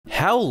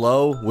How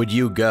low would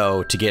you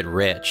go to get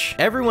rich?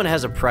 Everyone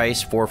has a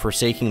price for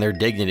forsaking their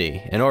dignity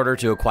in order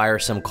to acquire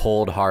some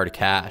cold, hard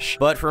cash.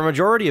 But for a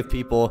majority of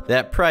people,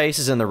 that price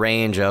is in the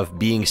range of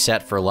being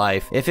set for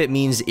life if it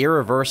means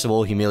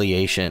irreversible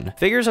humiliation.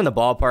 Figures in the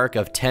ballpark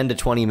of $10 to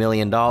 $20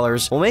 million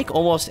will make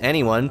almost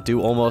anyone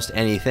do almost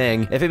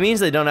anything if it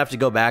means they don't have to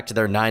go back to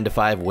their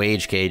 9-to-5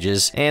 wage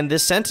cages, and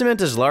this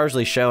sentiment is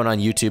largely shown on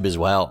YouTube as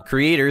well.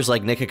 Creators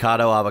like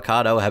Nikocado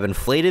Avocado have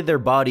inflated their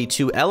body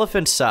to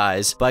elephant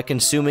size by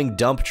consuming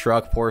dump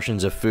truck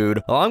portions of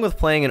food, along with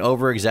playing an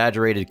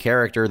over-exaggerated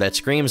character that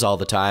screams all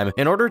the time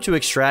in order to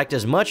extract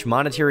as much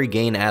monetary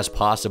gain as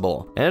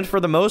possible. And for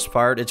the most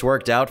part, it's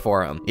worked out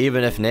for him.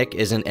 Even if Nick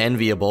isn't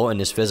enviable in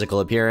his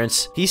physical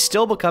appearance, he's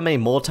still become a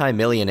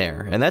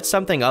multi-millionaire, and that's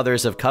something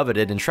others have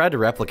coveted and tried to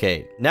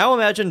replicate. Now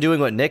imagine doing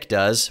what Nick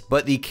does,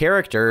 but the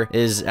character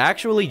is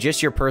actually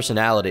just your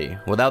personality,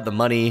 without the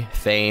money,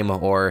 fame,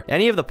 or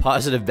any of the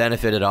positive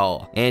benefit at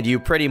all. And you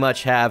pretty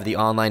much have the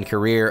online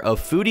career of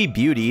Foodie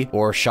Beauty,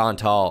 or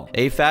Chantal,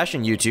 a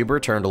fashion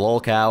YouTuber turned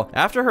lolcow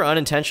after her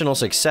unintentional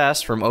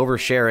success from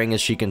oversharing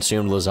as she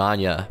consumed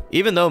lasagna.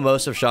 Even though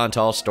most of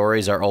Chantal's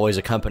stories are always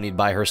accompanied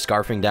by her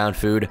scarfing down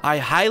food, I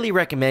highly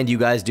recommend you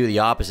guys do the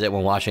opposite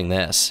when watching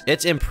this.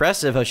 It's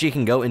impressive how she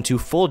can go into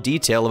full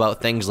detail about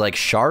things like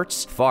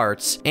sharts,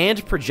 farts,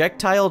 and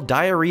projectile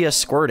diarrhea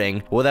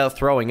squirting without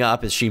throwing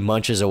up as she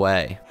munches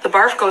away. The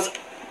barf goes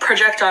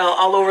projectile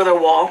all over their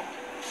wall.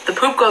 The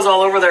poop goes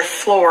all over their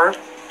floor.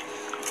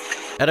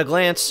 At a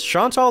glance,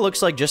 Chantal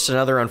looks like just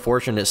another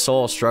unfortunate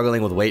soul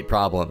struggling with weight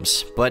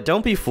problems. But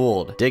don't be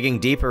fooled. Digging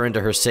deeper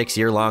into her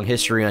 6-year-long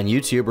history on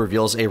YouTube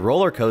reveals a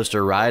roller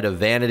coaster ride of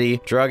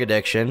vanity, drug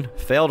addiction,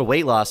 failed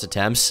weight loss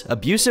attempts,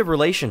 abusive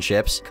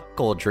relationships,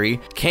 cuckoldry,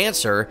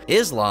 cancer,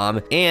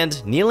 Islam,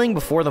 and kneeling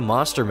before the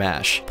Monster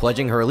Mash,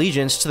 pledging her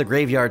allegiance to the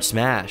Graveyard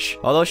Smash.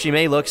 Although she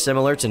may look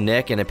similar to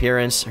Nick in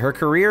appearance, her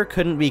career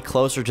couldn't be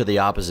closer to the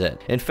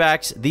opposite. In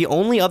fact, the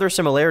only other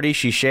similarity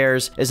she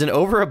shares is an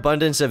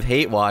overabundance of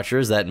hate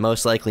watchers that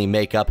most likely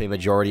make up a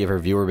majority of her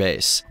viewer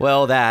base.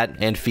 Well, that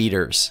and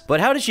feeders. But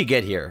how did she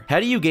get here? How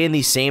do you gain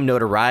the same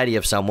notoriety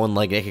of someone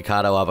like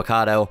Nikocado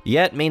Avocado,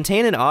 yet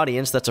maintain an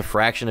audience that's a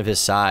fraction of his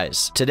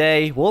size?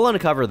 Today, we'll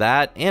uncover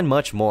that and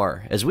much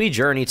more as we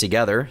journey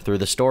together through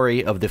the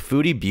story of the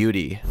Foodie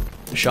Beauty.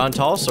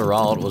 Chantal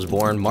Serrault was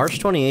born March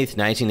 28,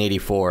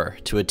 1984,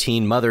 to a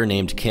teen mother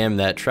named Kim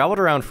that traveled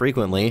around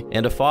frequently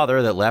and a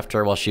father that left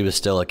her while she was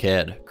still a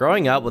kid.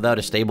 Growing up without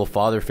a stable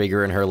father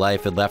figure in her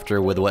life had left her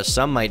with what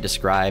some might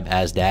describe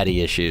as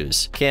daddy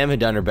issues. Kim had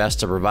done her best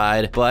to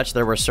provide, but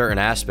there were certain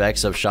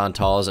aspects of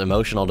Chantal's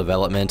emotional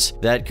development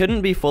that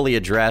couldn't be fully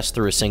addressed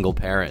through a single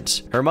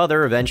parent. Her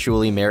mother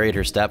eventually married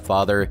her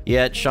stepfather,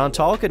 yet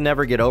Chantal could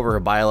never get over her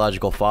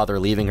biological father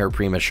leaving her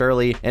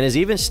prematurely, and has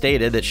even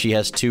stated that she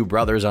has 2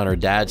 brothers on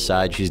her dad's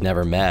side she's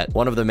never met.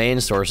 One of the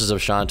main sources of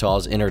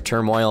Chantal's inner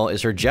turmoil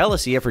is her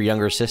jealousy of her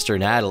younger sister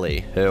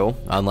Natalie, who,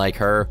 unlike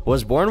her,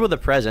 was born with the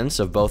presence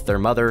of both their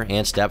mother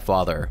and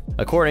stepfather.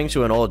 According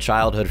to an old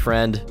childhood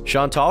friend,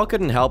 Chantal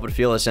couldn't help but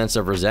feel a sense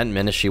of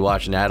resentment as she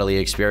watched Natalie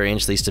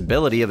experience the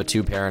stability of a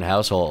 2-parent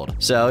household.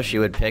 So she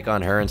would pick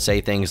on her and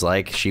say things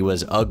like she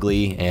was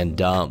ugly and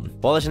dumb.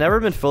 While it's never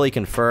been fully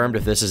confirmed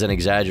if this is an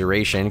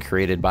exaggeration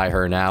created by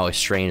her now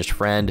estranged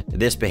friend,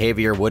 this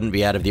behavior wouldn't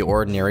be out of the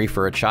ordinary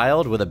for a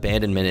child with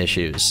abandonment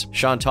issues.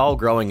 Chantal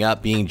growing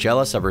up being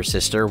jealous of her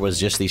sister was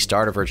just the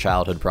start of her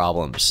childhood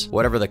problems.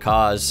 Whatever the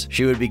cause,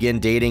 she would begin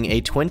dating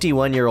a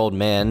 21-year-old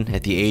man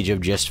at the age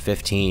of just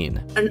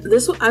 15. And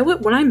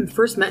when I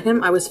first met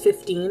him, I was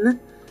 15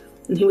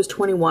 and he was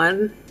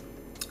 21.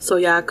 So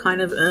yeah,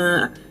 kind of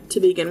to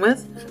begin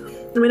with.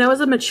 I mean, I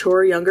was a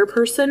mature younger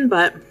person,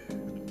 but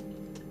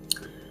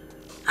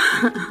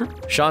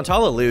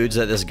Chantal alludes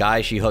that this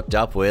guy she hooked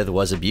up with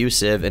was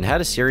abusive and had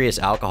a serious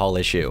alcohol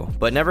issue,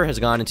 but never has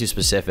gone into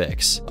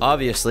specifics.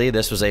 Obviously,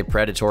 this was a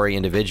predatory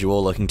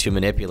individual looking to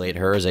manipulate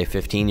her as a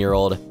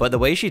 15-year-old, but the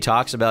way she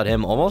talks about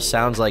him almost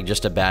sounds like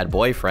just a bad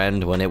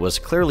boyfriend when it was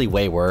clearly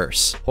way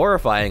worse.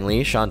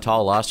 Horrifyingly,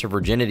 Chantal lost her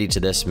virginity to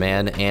this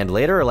man and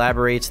later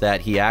elaborates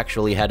that he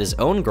actually had his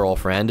own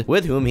girlfriend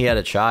with whom he had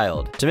a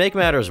child. To make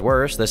matters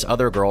worse, this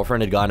other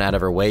girlfriend had gone out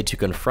of her way to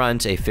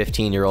confront a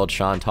 15-year-old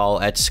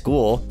Chantal at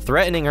school,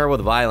 threatening her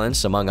with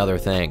violence, among other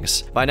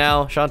things. By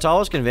now, Chantal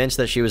was convinced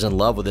that she was in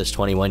love with this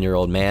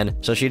 21-year-old man,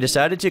 so she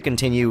decided to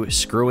continue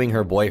screwing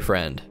her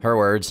boyfriend. Her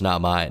words,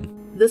 not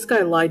mine. This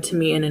guy lied to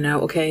me in and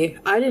out, okay?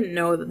 I didn't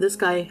know that this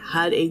guy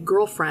had a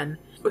girlfriend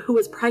who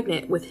was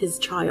pregnant with his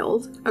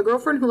child. A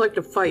girlfriend who liked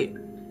to fight.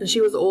 And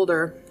she was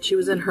older. She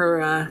was in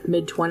her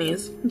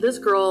mid-20s. This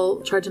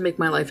girl tried to make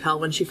my life hell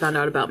when she found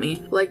out about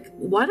me. Like,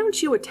 why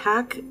don't you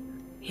attack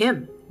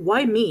him?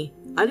 Why me?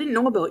 I didn't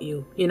know about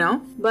you, you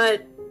know?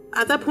 But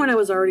at that point, I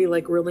was already,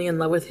 like, really in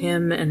love with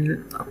him,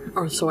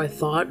 or so I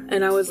thought.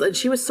 And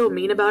she was so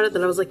mean about it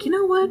that I was like, you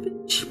know what,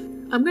 bitch?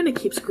 I'm gonna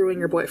keep screwing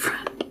your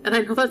boyfriend. And I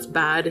know that's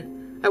bad.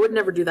 I would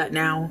never do that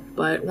now,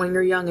 but when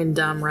you're young and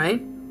dumb,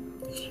 right?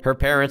 Her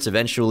parents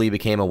eventually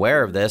became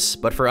aware of this,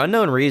 but for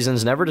unknown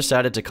reasons never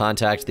decided to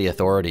contact the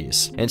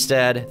authorities.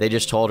 Instead, they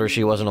just told her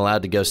she wasn't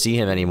allowed to go see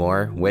him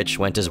anymore, which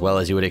went as well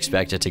as you would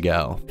expect it to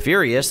go.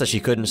 Furious that she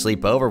couldn't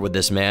sleep over with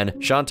this man,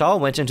 Chantal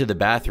went into the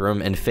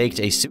bathroom and faked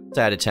a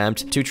suicide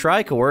attempt to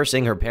try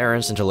coercing her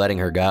parents into letting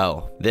her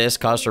go. This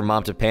caused her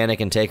mom to panic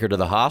and take her to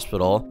the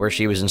hospital, where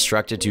she was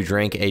instructed to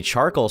drink a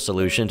charcoal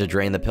solution to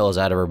drain the pills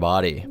out of her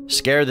body.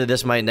 Scared that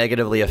this might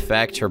negatively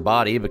affect her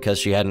body because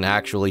she hadn't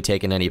actually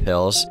taken any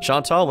pills,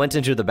 Chantal went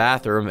into the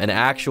bathroom and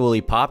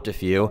actually popped a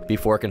few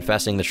before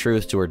confessing the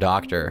truth to her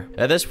doctor.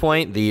 At this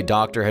point, the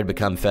doctor had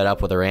become fed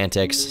up with her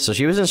antics, so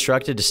she was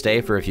instructed to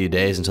stay for a few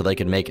days until they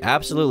could make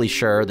absolutely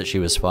sure that she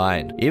was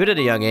fine. Even at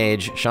a young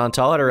age,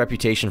 Chantal had a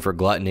reputation for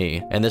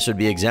gluttony, and this would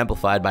be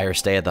exemplified by her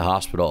stay at the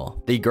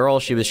hospital. The girl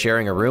she was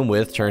sharing a room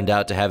with turned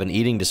out to have an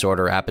eating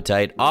disorder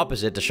appetite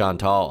opposite to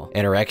Chantal,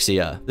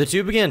 anorexia. The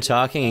two began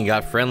talking and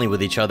got friendly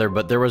with each other,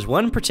 but there was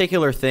one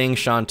particular thing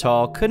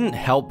Chantal couldn't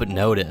help but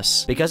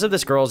notice. Because of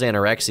this girl's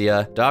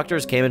anorexia,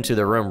 doctors came into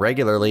the room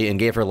regularly and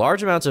gave her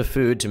large amounts of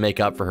food to make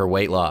up for her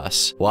weight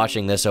loss.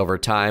 Watching this over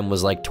time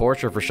was like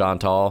torture for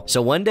Chantal,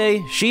 so one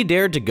day, she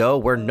dared to go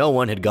where no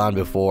one had gone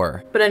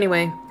before. But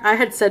anyway, I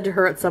had said to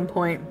her at some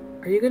point,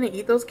 "Are you gonna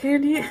eat those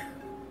candy?"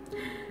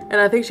 And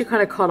I think she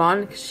kind of caught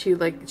on because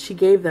she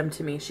gave them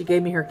to me. She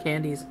gave me her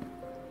candies.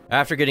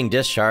 After getting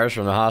discharged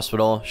from the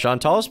hospital,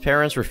 Chantal's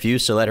parents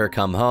refused to let her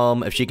come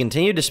home if she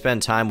continued to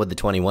spend time with the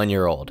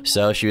 21-year-old,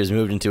 so she was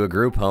moved into a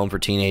group home for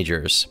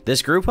teenagers.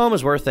 This group home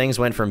is where things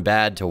went from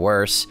bad to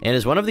worse, and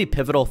is one of the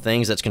pivotal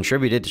things that's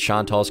contributed to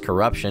Chantal's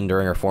corruption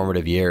during her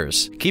formative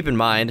years. Keep in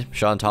mind,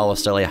 Chantal was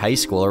still a high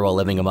schooler while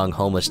living among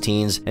homeless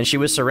teens, and she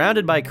was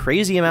surrounded by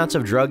crazy amounts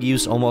of drug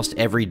use almost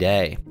every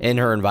day. In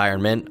her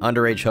environment,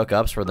 underage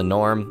hookups were the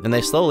norm, and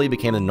they slowly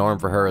became the norm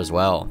for her as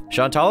well.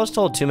 Chantal has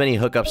told too many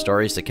hookup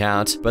stories to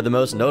count, but the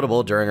most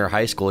notable during her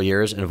high school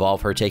years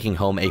involve her taking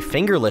home a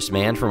fingerless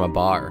man from a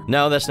bar.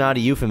 No, that's not a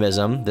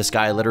euphemism. This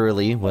guy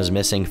literally was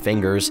missing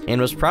fingers and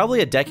was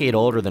probably a decade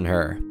older than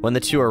her. When the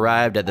two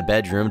arrived at the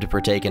bedroom to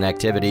partake in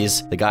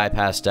activities, the guy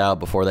passed out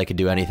before they could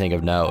do anything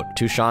of note.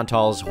 To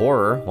Chantal's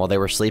horror, while they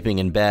were sleeping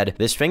in bed,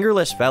 this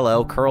fingerless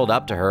fellow curled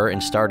up to her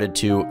and started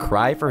to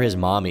cry for his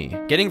mommy.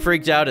 Getting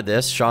freaked out at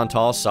this,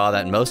 Chantal saw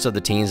that most of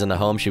the teens in the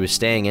home she was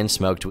staying in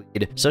smoked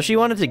weed, so she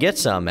wanted to get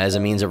some as a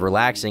means of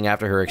relaxing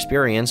after her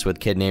experience with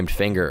kid named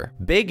Finger.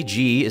 Big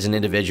G is an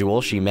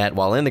individual she met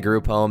while in the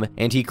group home,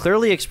 and he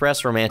clearly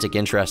expressed romantic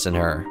interest in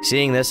her.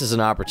 Seeing this as an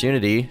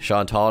opportunity,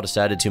 Chantal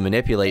decided to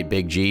manipulate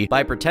Big G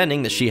by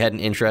pretending that she had an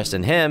interest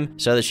in him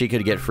so that she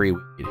could get free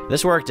weed.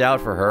 This worked out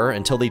for her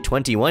until the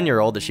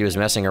 21-year-old that she was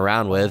messing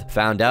around with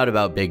found out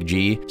about Big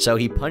G, so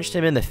he punched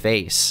him in the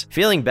face.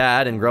 Feeling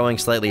bad and growing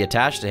slightly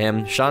attached to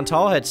him,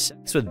 Chantal had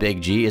sex with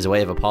Big G as a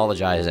way of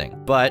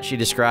apologizing, but she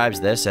describes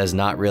this as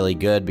not really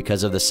good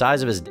because of the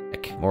size of his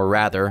dick, or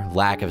rather,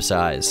 lack of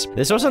size.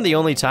 This wasn't the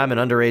only time an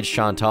underage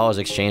Chantal has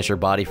exchanged her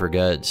body for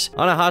goods.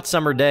 On a hot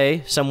summer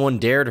day, someone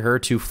dared her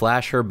to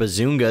flash her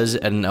bazoongas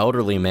at an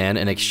elderly man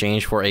in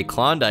exchange for a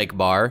Klondike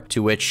bar,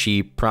 to which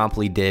she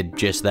promptly did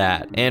just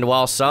that. And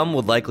while some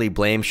would likely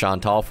blame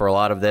Chantal for a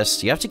lot of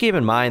this, you have to keep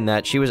in mind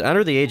that she was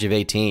under the age of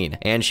 18,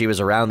 and she was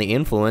around the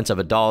influence of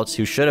adults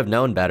who should have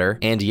known better,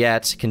 and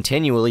yet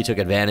continually took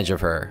advantage of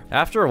her.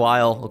 After a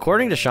while,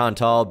 according to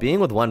Chantal, being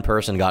with one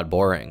person got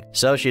boring,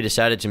 so she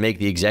decided to make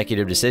the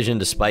executive decision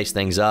to spice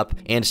things up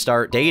and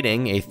start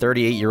dating a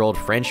 38-year-old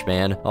French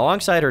man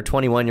alongside her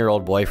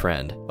 21-year-old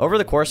boyfriend. Over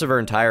the course of her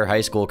entire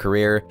high school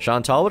career,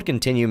 Chantal would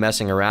continue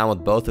messing around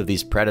with both of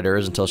these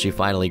predators until she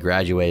finally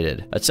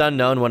graduated. It's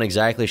unknown when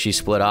exactly she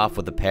split off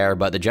with the pair,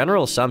 but the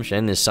general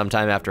assumption is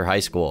sometime after high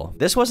school.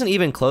 This wasn't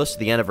even close to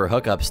the end of her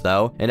hookups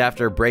though, and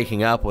after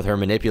breaking up with her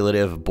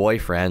manipulative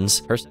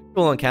boyfriends, her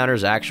sexual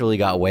encounters actually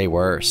got way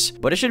worse.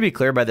 But it should be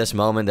clear by this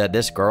moment that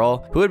this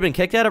girl, who had been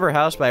kicked out of her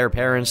house by her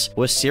parents,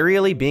 was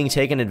serially being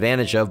taken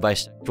advantage of by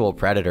sexual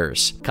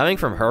predators. Coming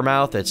from her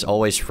mouth, it's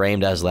always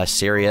framed as less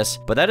serious,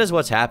 but that is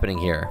what's happening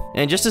here.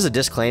 And just as a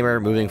disclaimer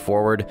moving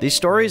forward, these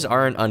stories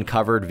aren't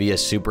uncovered via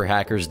super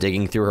hackers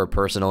digging through her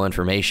personal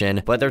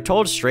information, but they're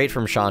told straight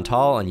from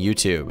Chantal on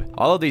YouTube.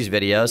 All of these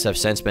videos have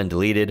since been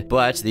deleted,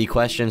 but the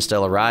question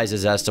still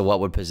arises as to what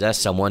would possess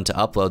someone to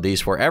upload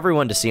these for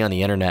everyone to see on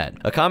the internet.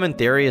 A common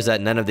theory is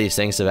that none of these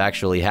things have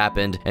actually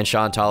happened, and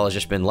Chantal has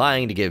just been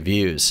lying to get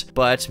views.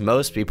 But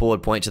most people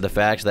would point to the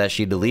fact that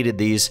she deleted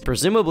these,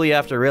 presumably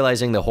after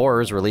realizing the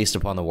horrors released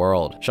upon the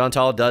world.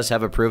 Chantal does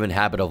have a proven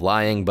habit of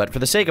lying, but for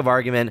the sake of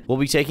argument, we'll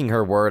be taking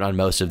her word on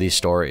most of these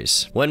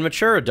stories. When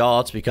mature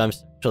adults become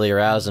sexually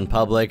aroused in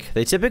public,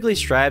 they typically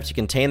strive to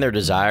contain their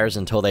desires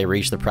until they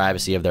reach the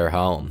privacy of their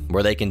home,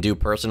 where they can do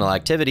personal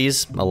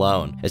activities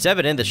alone. It's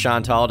evident that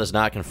Chantal does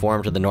not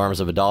conform to the norms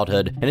of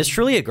adulthood and is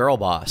truly a girl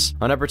boss.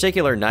 On a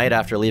particular night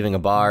after leaving a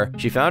bar,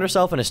 she found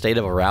herself in a state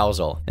of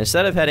arousal.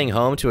 Instead of heading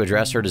home to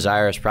address her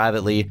desires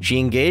privately, she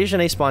engaged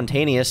in a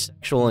spontaneous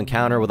sexual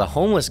encounter with a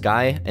homeless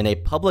guy in a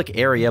public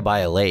area by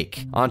a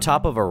lake, on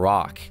top of a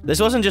rock.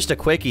 This wasn't just a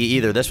quickie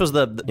either, this was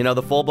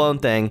the full-blown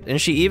thing, and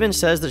she even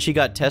says that she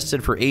got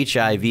tested for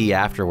HIV HIV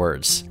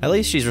afterwards. At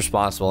least she's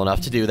responsible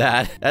enough to do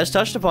that. As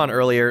touched upon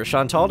earlier,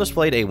 Chantal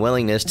displayed a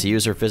willingness to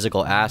use her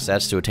physical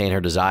assets to attain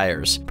her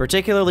desires,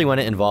 particularly when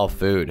it involved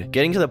food.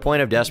 Getting to the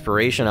point of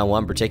desperation on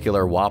one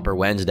particular Whopper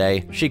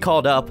Wednesday, she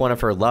called up one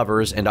of her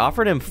lovers and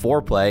offered him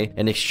foreplay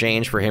in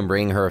exchange for him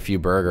bringing her a few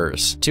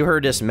burgers. To her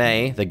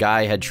dismay, the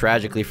guy had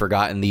tragically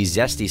forgotten the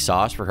zesty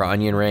sauce for her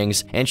onion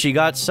rings, and she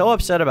got so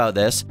upset about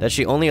this that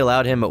she only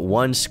allowed him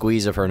one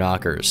squeeze of her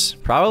knockers.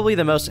 Probably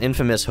the most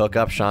infamous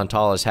hookup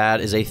Chantal has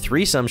had is a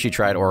threesome she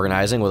tried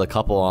organizing with a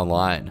couple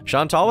online.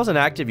 Chantal was an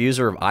active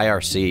user of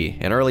IRC,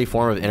 an early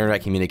form of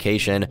internet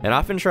communication, and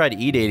often tried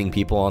e-dating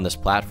people on this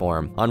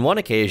platform. On one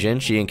occasion,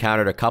 she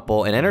encountered a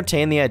couple and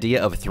entertained the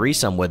idea of a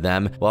threesome with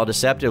them while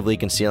deceptively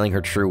concealing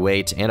her true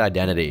weight and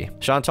identity.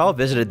 Chantal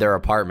visited their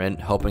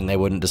apartment, hoping they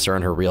wouldn't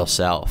discern her real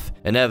self.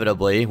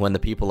 Inevitably, when the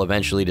people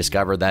eventually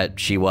discovered that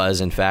she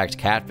was in fact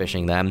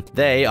catfishing them,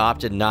 they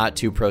opted not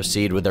to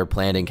proceed with their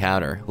planned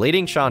encounter,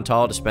 leading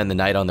Chantal to spend the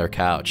night on their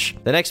couch.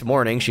 The next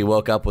morning, she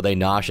woke up with a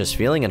nauseous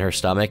feeling in her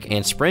stomach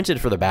and sprinted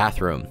for the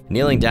bathroom.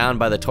 Kneeling down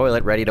by the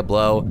toilet ready to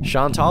blow,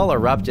 Chantal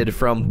erupted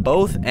from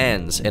both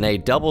ends in a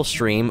double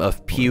stream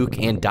of puke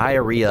and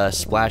diarrhea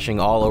splashing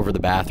all over the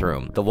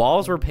bathroom. The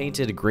walls were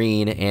painted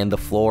green and the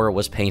floor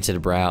was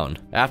painted brown.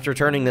 After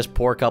turning this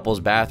poor couple's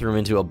bathroom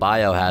into a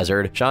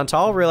biohazard,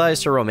 Chantal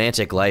realized her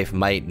romantic life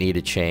might need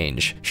a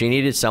change. She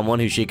needed someone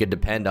who she could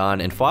depend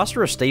on and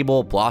foster a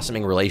stable,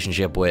 blossoming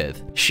relationship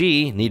with.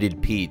 She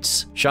needed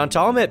Pete's.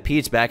 Chantal met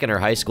Pete's back in her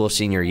high school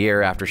senior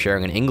year after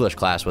sharing an English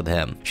class with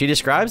him. She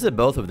describes that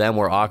both of them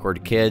were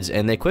awkward kids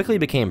and they quickly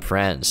became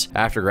friends.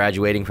 After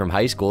graduating from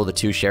high school, the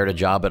two shared a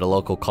job at a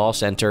local call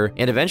center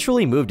and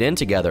eventually moved in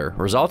together,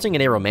 resulting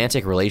in a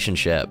romantic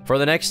relationship. For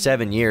the next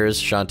 7 years,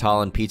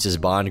 Chantal and Pete's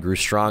bond grew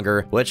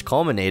stronger, which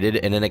culminated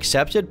in an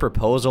accepted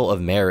proposal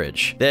of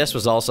marriage. This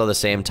was also the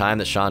same time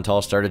that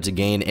Chantal started to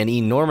gain an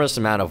enormous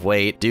amount of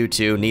weight due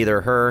to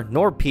neither her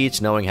nor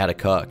Pete's knowing how to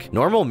cook.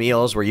 Normal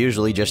meals were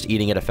usually just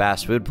eating at a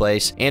fast food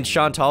place, and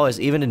Chantal has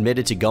even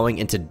admitted to going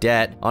into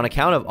debt on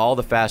account of all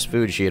the fast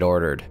food she had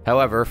ordered.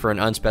 However, for an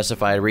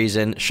unspecified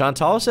reason,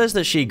 Chantal says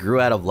that she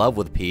grew out of love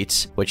with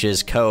Pete's, which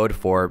is code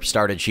for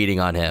started cheating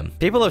on him.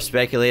 People have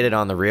speculated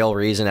on the real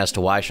reason as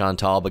to why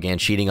Chantal began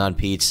cheating on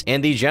Pete's,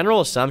 and the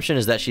general assumption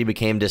is that she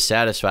became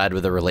dissatisfied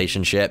with the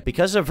relationship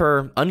because of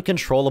her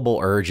uncontrollable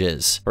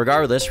urges.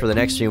 Regardless, for the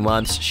next few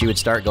months, she would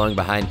start going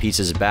behind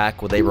Pete's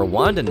back with a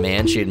Rwandan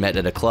man she had met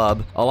at a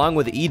club, along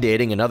with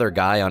e-dating another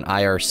guy on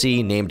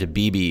IRC named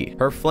Bibi.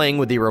 Her fling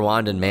with the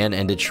Rwandan man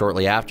ended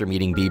shortly after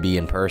meeting Bibi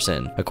in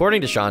person.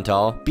 According to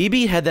Chantal,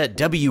 Bibi had that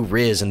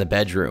W-Riz in the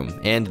bedroom,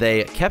 and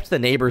they kept the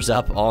neighbors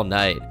up all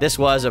night. This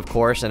was, of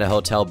course, in a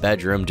hotel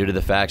bedroom due to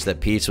the fact that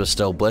Pete's was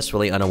still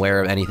blissfully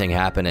unaware of anything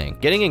happening.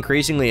 Getting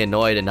increasingly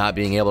annoyed at not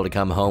being able to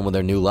come home with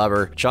her new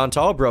lover,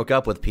 Chantal broke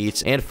up with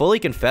Pete's and fully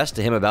confessed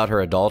to him about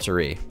her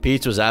adultery.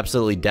 Pete's was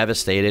absolutely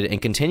devastated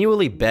and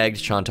continually begged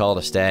Chantal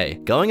to stay,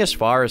 going as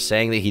far as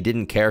saying that he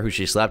didn't care who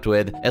she slept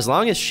with as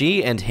long as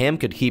she and him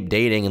could keep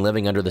dating and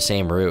living under the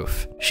same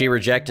roof. She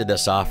rejected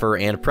this offer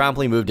and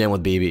promptly moved in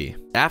with Bibi.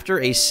 After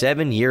a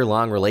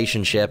 7-year-long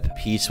relationship,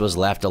 Pete's was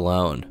left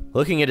alone.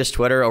 Looking at his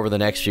Twitter over the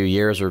next few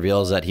years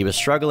reveals that he was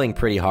struggling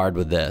pretty hard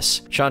with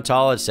this.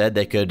 Chantal had said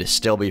they could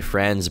still be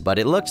friends, but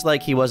it looked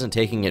like he wasn't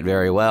taking it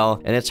very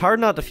well, and it's hard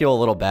not to feel a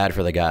little bad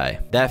for the guy.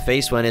 That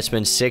face when it's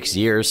been 6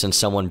 years since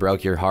someone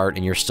broke your heart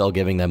and you're still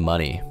giving them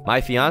money. My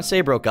fiance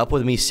broke up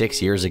with me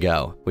 6 years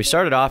ago. We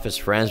started off as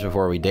friends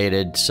before we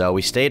dated, so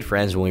we stayed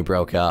friends when we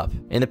broke up.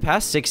 In the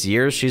past 6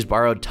 years, she's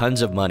borrowed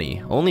tons of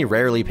money, only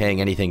rarely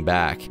paying anything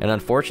back, and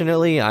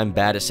unfortunately, I'm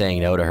bad at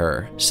saying no to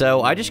her.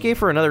 So I just gave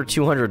her another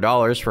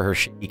 $200 for her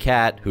shitty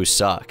cat, who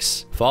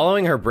sucks.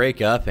 Following her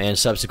breakup and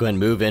subsequent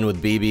move-in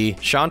with Bibi,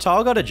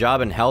 Chantal got a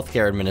job in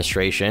healthcare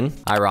administration,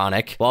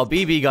 ironic, while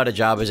Bibi got a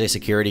job as a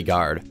security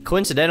guard.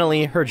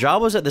 Coincidentally, her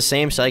job was at the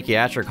same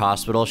psychiatric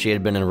hospital she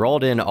had been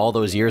enrolled in all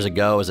those years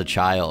ago as a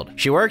child.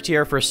 She worked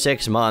here for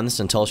 6 months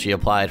until she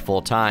applied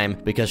full-time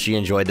because she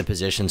enjoyed the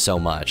position so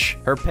much.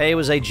 Her pay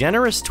was a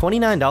generous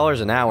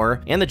 $29 an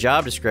hour, and the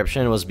job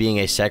description was being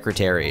a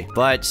secretary.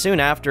 But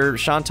soon after,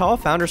 Chantal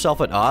found herself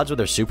at odds with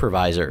her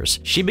supervisors.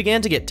 She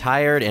began to get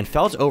tired and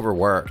felt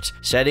overworked,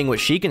 setting what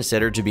she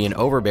considered to be an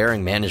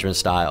overbearing management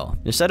style.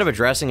 Instead of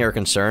addressing her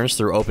concerns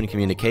through open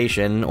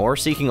communication or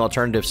seeking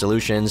alternative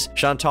solutions,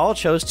 Chantal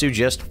chose to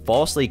just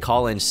falsely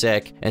call in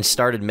sick and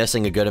started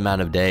missing a good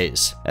amount of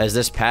days. As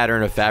this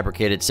pattern of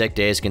fabricated sick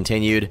days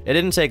continued, it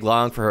didn't take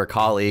long for her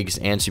colleagues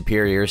and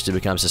superiors to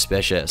become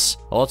suspicious.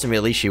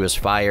 Ultimately, she was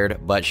fired,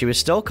 but she was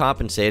still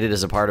compensated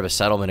as a part of a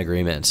settlement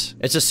agreement.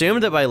 It's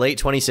assumed that by late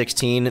 2016,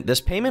 2016,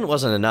 this payment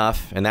wasn't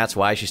enough, and that's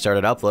why she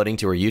started uploading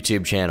to her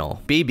YouTube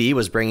channel. BB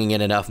was bringing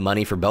in enough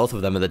money for both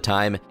of them at the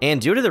time,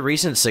 and due to the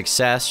recent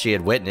success she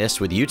had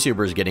witnessed with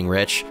YouTubers getting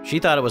rich, she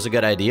thought it was a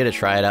good idea to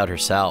try it out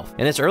herself.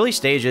 In its early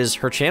stages,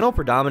 her channel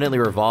predominantly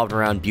revolved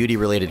around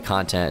beauty-related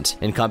content,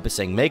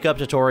 encompassing makeup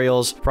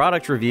tutorials,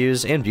 product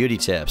reviews, and beauty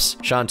tips.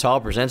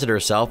 Chantal presented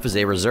herself as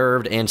a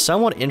reserved and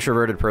somewhat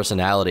introverted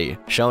personality,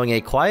 showing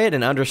a quiet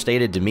and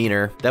understated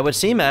demeanor that would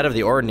seem out of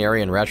the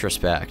ordinary in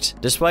retrospect.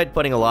 Despite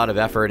putting a lot of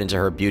effort into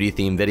her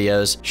beauty-themed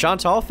videos,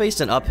 Chantal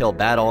faced an uphill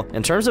battle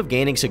in terms of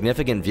gaining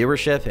significant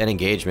viewership and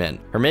engagement.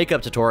 Her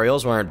makeup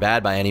tutorials weren't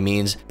bad by any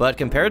means, but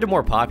compared to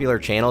more popular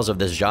channels of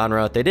this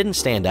genre, they didn't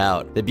stand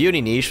out. The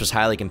beauty niche was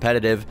highly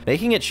competitive,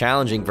 making it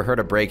challenging for her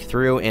to break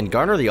through and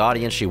garner the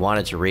audience she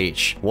wanted to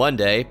reach. One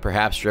day,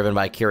 perhaps driven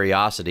by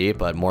curiosity,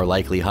 but more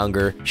likely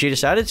hunger, she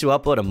decided to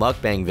upload a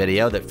mukbang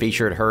video that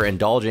featured her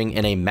indulging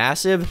in a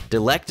massive,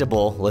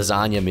 delectable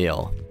lasagna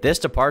meal. This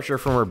departure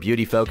from her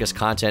beauty-focused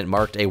content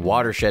marked a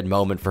watershed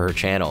moment for her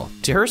channel.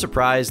 To her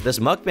surprise, this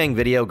mukbang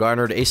video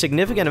garnered a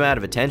significant amount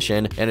of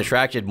attention and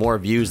attracted more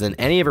views than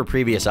any of her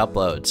previous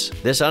uploads.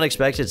 This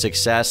unexpected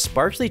success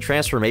sparked the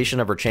transformation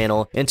of her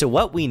channel into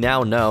what we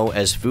now know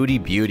as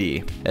Foodie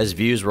Beauty. As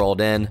views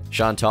rolled in,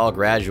 Chantal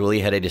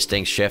gradually had a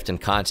distinct shift in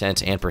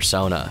content and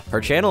persona.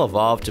 Her channel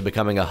evolved to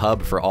becoming a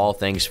hub for all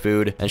things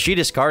food, and she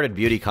discarded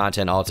beauty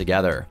content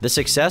altogether. The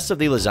success of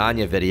the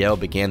lasagna video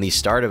began the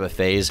start of a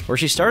phase where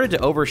she started to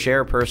overshare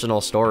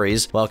personal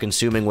stories while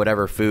consuming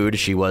whatever food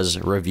she was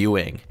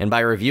reviewing. And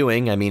by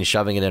reviewing, I mean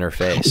shoving it in her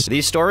face.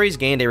 These stories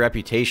gained a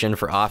reputation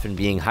for often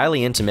being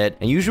highly intimate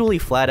and usually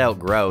flat out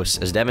gross,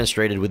 as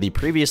demonstrated with the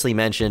previously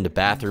mentioned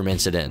bathroom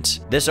incident.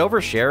 This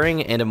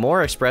oversharing and a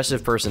more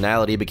expressive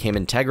personality became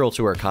integral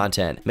to her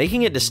content,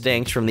 making it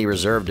distinct from the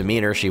reserved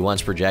demeanor she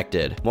once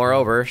projected.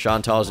 Moreover,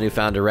 Chantal's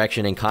newfound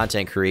direction in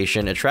content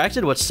creation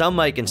attracted what some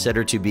might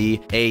consider to be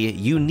a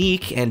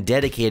unique and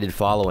dedicated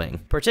following,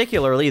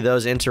 particularly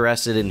those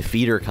interested in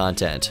feeder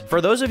content.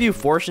 For those of you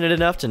fortunate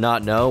enough to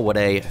not know what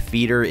a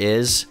feeder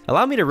is,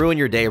 allow me to ruin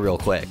your day real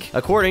quick.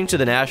 According to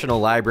the National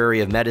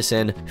Library of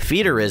Medicine,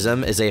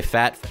 feederism is a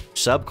fat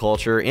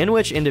subculture in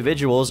which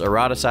individuals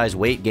eroticize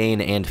weight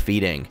gain and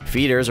feeding.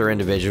 Feeders are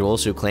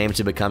individuals who claim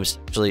to become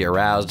sexually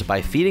aroused by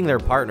feeding their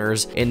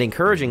partners and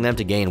encouraging them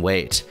to gain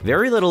weight.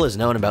 Very little is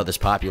known about this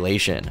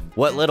population.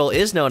 What little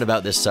is known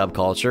about this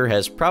subculture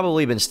has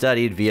probably been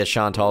studied via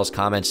Chantal's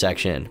comment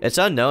section. It's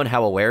unknown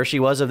how aware she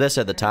was of this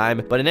at the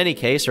time, but in any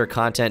case, her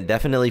content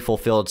definitely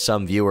fulfilled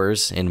some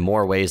viewers in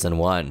more ways than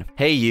one.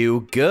 Hey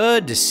you,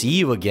 good to see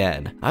you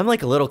again. I'm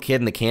like a little kid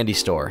in the candy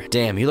store.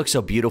 Damn, you look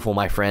so beautiful,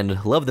 my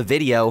friend. Love the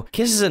video.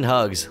 Kisses and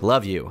hugs.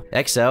 Love you.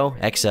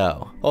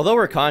 XOXO. Although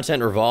her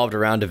content revolved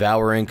around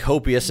devouring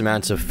copious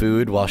amounts of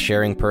food while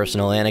sharing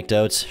personal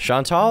anecdotes,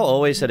 Chantal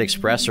always had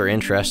expressed her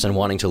interest in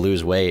wanting to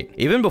lose weight.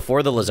 Even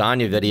before the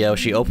lasagna video,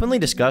 she openly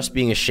discussed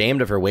being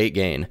ashamed of her weight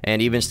gain,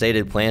 and even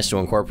stated plans to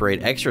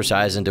incorporate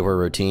exercise into her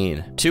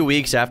routine. 2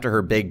 weeks after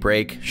her big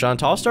break,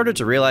 Chantal started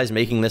to realize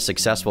making this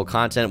successful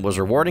content was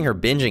rewarding her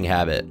binging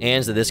habit,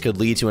 and that this could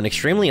lead to an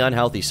extremely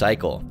unhealthy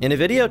cycle. In a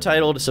video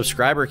titled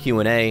Subscriber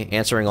Q&A,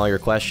 answering all your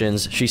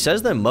questions, she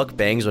says that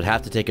mukbangs would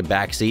have to take a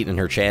backseat in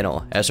her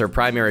channel, as her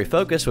primary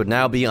focus would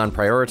now be on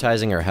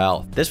prioritizing her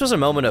health. This was a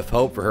moment of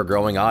hope for her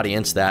growing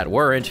audience that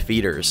weren't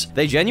feeders.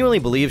 They genuinely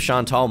believed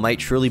Chantal might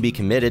truly be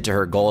committed to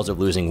her goals of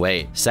losing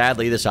weight.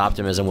 Sadly, this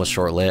optimism was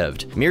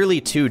short-lived.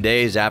 Merely 2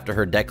 days after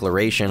her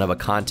declaration of a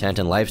content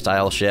and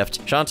lifestyle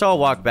shift, Chantal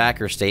walked back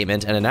her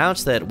statement and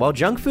announced that while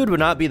junk food would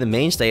not be the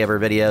mainstay of her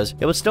videos,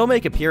 it would still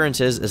make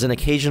appearances as an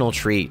occasional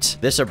treat.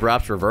 This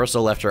abrupt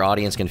reversal left her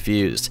audience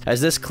confused,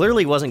 as this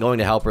clearly wasn't going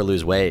to help her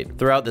lose weight.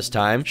 Throughout this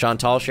time,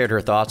 Chantal shared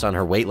her thoughts on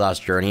her weight loss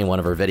journey in one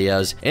of her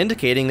videos,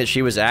 indicating that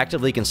she was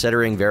actively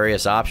considering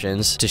various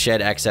options to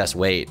shed excess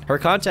weight. Her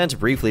content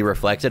briefly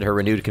reflected her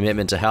renewed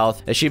commitment to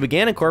health as she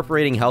began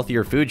incorporating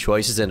healthier food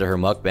choices into her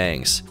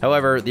mukbangs.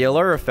 However, the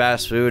allure of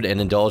fast food and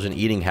indulgent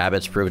eating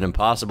habits proved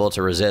impossible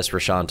to resist for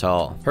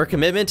Chantal. Her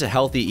commitment to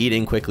healthy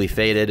eating quickly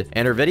faded,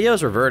 and her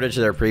videos reverted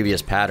to their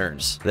previous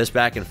patterns. This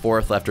back and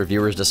forth left her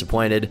viewers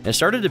disappointed and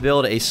started to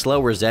build a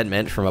slow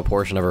resentment from a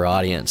portion of her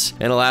audience.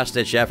 In a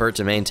last-ditch effort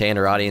to maintain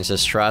her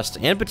audience's trust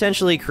and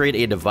potentially create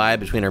a divide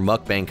between her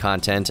mukbang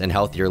content and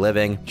healthier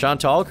living,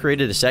 Chantal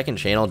created a second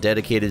channel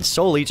dedicated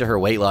solely to her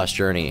weight loss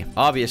journey.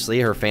 Obviously,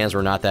 her fans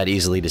were not that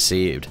easily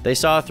deceived. They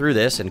saw through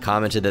this and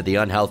commented that the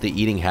unhealthy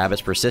eating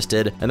habits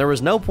persisted, and there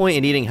was no point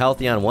in eating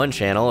healthy on one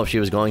channel if she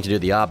was going to do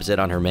the opposite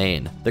on her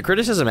main. The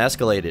criticism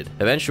escalated,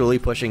 eventually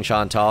pushing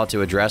Chantal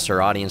to address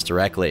her audience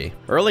directly.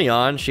 Early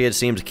on, she had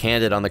seemed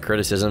candid on the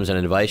criticisms and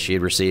advice she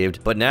had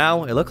received, but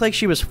now it looked like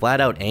she was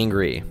flat out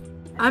angry.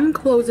 I'm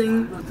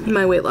closing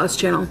my weight loss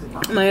channel.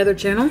 My other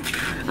channel,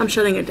 I'm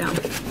shutting it down.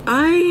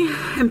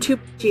 I am too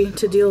bitchy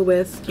to deal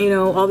with,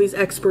 all these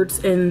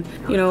experts in,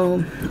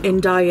 in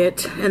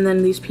diet, and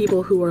then these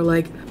people who are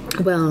like,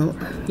 well,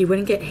 you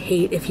wouldn't get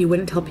hate if you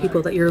wouldn't tell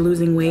people that you're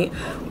losing weight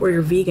or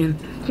you're vegan.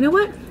 You know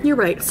what? You're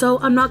right, so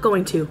I'm not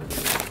going to.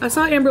 I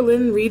saw Amber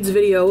Lynn Reed's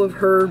video of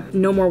her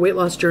no more weight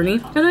loss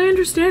journey, and I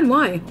understand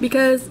why.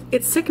 Because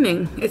it's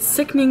sickening. It's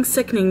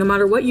sickening. No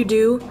matter what you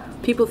do,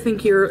 people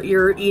think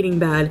you're eating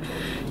bad.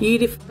 You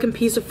eat a fucking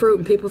piece of fruit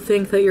and people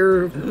think that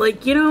you're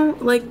like, you know,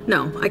 like,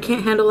 no, I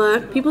can't handle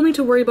that. People need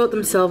to worry about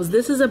themselves.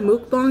 This is a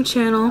mukbang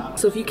channel,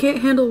 so if you can't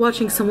handle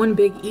watching someone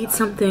big eat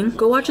something,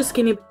 go watch a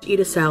skinny bitch eat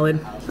a salad,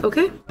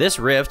 okay? This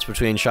rift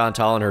between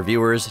Chantal and her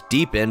viewers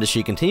deepened as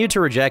she continued to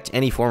reject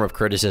any form of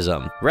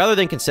criticism. Rather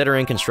than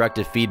considering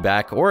constructive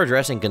feedback or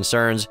addressing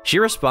concerns, she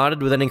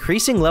responded with an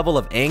increasing level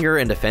of anger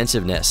and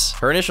defensiveness.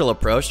 Her initial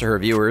approach to her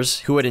viewers,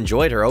 who had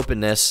enjoyed her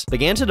openness,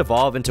 began to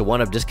devolve into one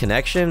of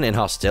disconnection and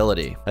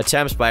hostility.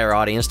 Attempts by her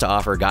audience to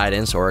offer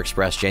guidance or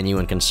express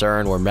genuine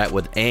concern were met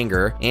with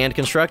anger, and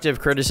constructive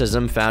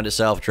criticism found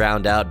itself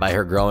drowned out by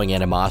her growing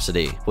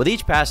animosity. With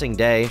each passing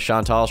day,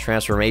 Chantal's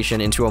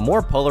transformation into a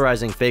more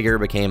polarizing figure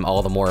became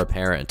all the more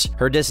apparent.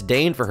 Her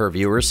disdain for her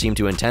viewers seemed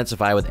to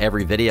intensify with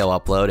every video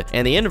upload,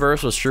 and the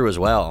inverse was true as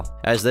well.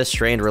 As this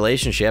strained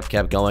relationship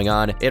kept going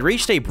on, it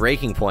reached a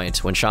breaking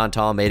point when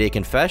Chantal made a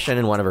confession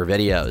in one of her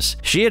videos.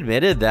 She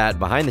admitted that,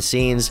 behind the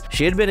scenes,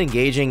 she had been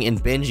engaging in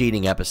binge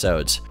eating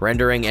episodes,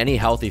 rendering any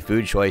healthy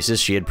food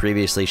choices she had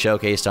previously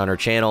showcased on her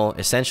channel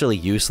essentially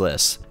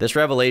useless. This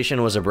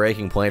revelation was a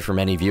breaking point for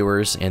many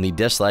viewers, and the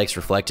dislikes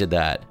reflected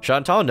that.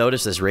 Chantal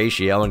noticed this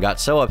ratio and got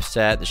so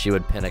upset that she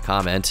would pin a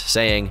comment,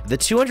 saying, "The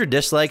 200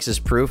 dislikes is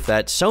proof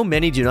that so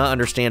many do not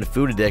understand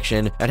food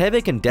addiction and have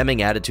a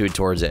condemning attitude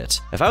towards it.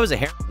 If I was a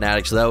heroin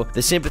addict though,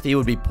 the sympathy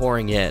would be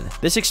pouring in.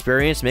 This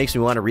experience makes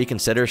me want to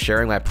reconsider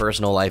sharing my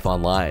personal life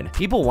online.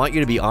 People want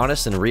you to be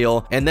honest and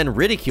real, and then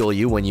ridicule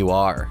you when you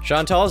are."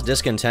 Chantal's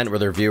discontent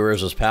with her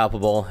viewers was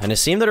palpable, and it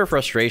seemed that her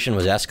frustration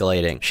was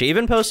escalating. She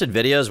even posted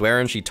videos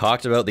wherein she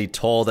talked about the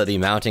toll that the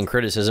mounting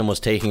criticism was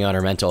taking on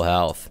her mental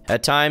health.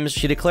 At times,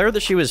 she declared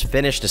that she was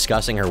finished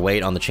discussing her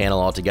weight on the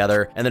channel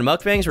altogether, and that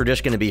mukbangs were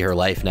just going to be her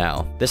life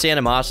now. This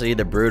animosity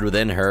that brewed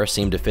within her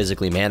seemed to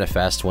physically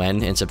manifest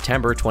when, in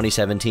September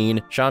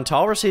 2017,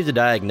 Chantal received a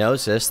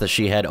diagnosis that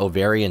she had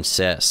ovarian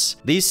cysts.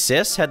 These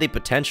cysts had the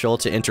potential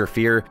to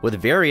interfere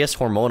with various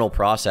hormonal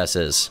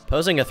processes,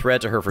 posing a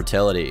threat to her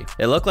fertility.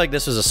 It looked like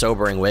this was a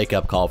sobering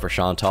wake-up call for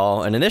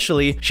Chantal, and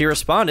initially, she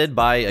responded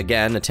by,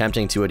 again,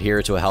 attempting to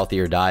adhere to a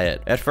healthier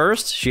diet. At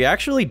first, she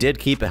actually did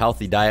keep a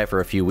healthy diet for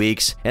a few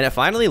weeks, and it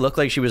finally looked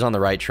like she was on the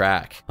right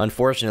track.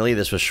 Unfortunately,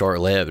 this was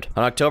short-lived.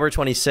 On October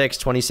 26,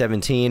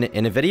 2017,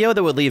 in a video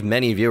that would leave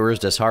many viewers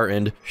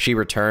disheartened, she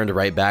returned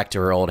right back to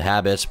her old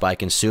habits by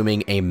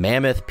consuming a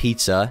mammoth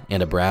pizza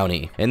and a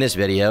brownie. In this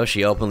video,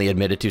 she openly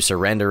admitted to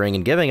surrendering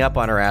and giving up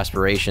on her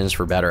aspirations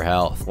for better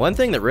health. One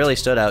thing that really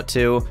stood out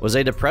too was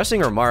a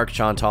depressing remark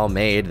Chantal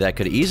made that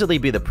could easily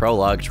be the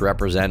prologue to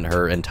represent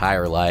her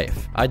entire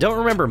life. "I don't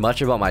remember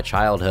much about my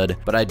childhood,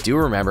 but I do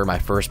remember my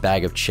first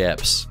bag of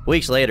chips."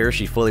 Weeks later,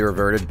 she fully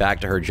reverted back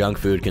to her junk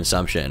food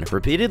consumption,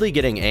 repeatedly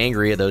getting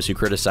angry at those who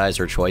criticized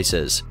her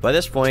choices. By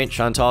this point,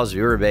 Chantal's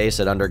viewer base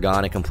had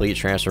undergone a complete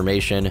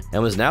transformation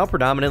and was now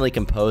predominantly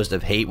composed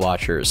of hate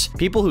watchers,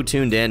 people who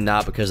tuned in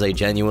not because they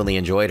genuinely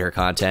enjoyed her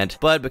content,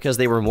 but because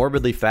they were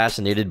morbidly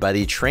fascinated by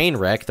the train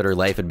wreck that her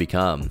life had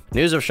become.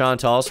 News of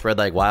Chantal spread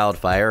like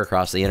wildfire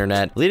across the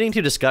internet, leading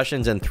to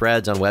discussions and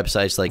threads on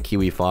websites like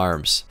Kiwi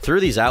Farms. Through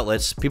these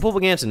outlets, people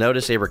began to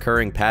notice a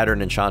recurring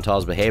pattern in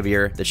Chantal's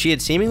behavior that she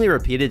had seemingly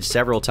repeated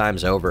several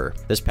times over.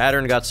 This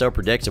pattern got so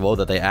predictable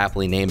that they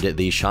aptly named it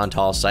the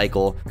Chantal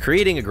cycle,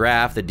 creating a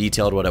graph that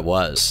detailed what it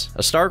was.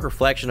 A stark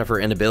reflection of her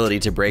inability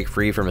to break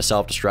free from a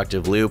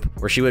self-destructive loop,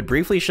 where she would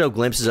briefly show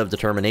glimpses of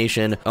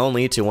determination,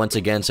 only to once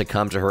again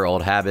succumb to her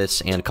old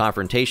habits and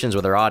confrontations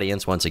with her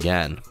audience once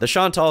again. The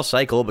Chantal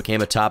cycle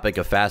became a topic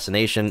of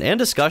fascination and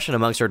discussion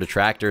amongst her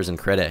detractors and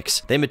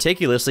critics. They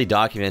meticulously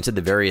documented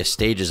the various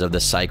stages of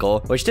this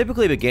cycle, which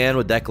typically began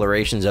with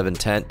declarations of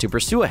intent to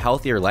pursue a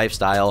healthier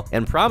lifestyle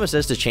and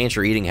promises to change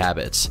her eating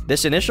habits.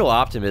 This initial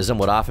optimism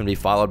would often be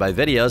followed by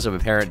videos of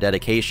apparent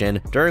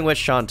dedication, during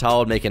which Chantal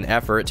would make an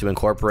effort to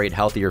incorporate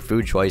healthier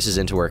food choices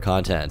into her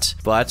content.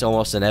 But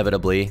almost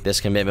inevitably,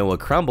 this commitment would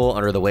crumble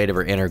under the weight of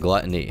her inner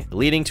gluttony,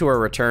 leading to a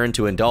return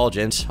to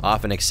indulgent,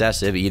 often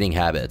excessive eating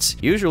habits.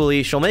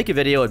 Usually, she'll make a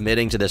video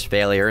admitting to this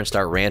failure and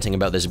start ranting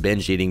about this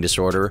binge eating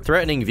disorder,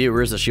 threatening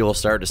viewers that she will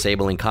start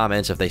disabling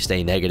comments if they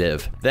stay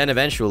negative. Then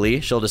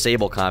eventually, she'll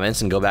disable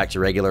comments and go back to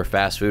regular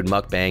fast food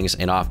mukbangs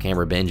and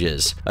off-camera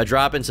binges. A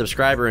drop in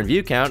subscriber and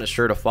view count is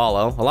sure to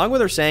follow, along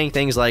with her saying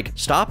things like,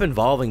 "Stop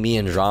involving me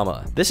in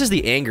drama." This is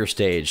the anger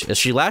stage, as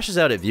she lashes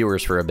out at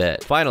viewers for a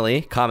bit.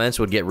 Finally, comments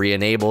would get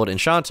re-enabled and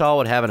Chantal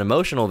would have an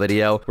emotional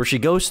video where she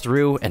goes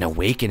through an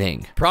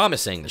awakening,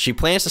 promising that she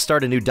plans to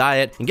start a new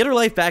diet and get her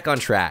life back on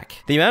track.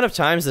 The amount of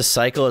times this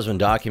cycle has been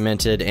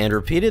documented and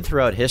repeated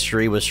throughout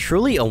history was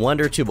truly a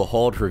wonder to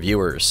behold for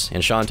viewers,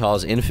 and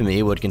Chantal's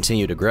infamy would continue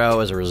continue to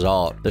grow as a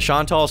result. The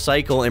Chantal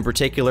cycle in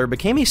particular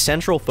became a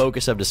central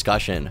focus of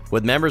discussion,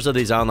 with members of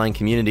these online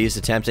communities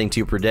attempting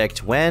to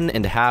predict when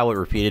and how it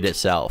repeated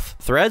itself.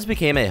 Threads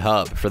became a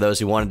hub for those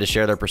who wanted to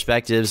share their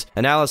perspectives,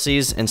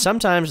 analyses, and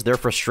sometimes their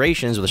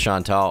frustrations with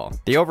Chantal.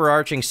 The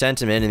overarching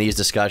sentiment in these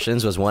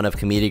discussions was one of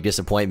comedic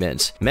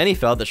disappointment. Many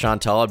felt that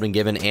Chantal had been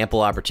given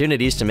ample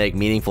opportunities to make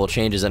meaningful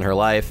changes in her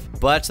life,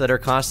 but that her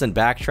constant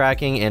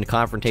backtracking and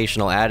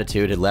confrontational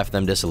attitude had left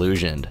them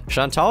disillusioned.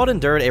 Chantal had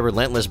endured a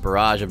relentless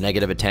barrage of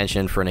negative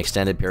attention for an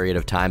extended period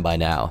of time by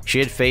now. She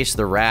had faced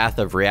the wrath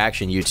of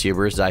reaction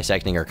YouTubers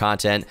dissecting her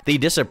content, the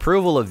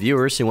disapproval of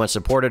viewers who once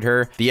supported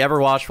her, the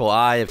ever-watchful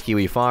eye of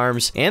Kiwi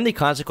Farms, and the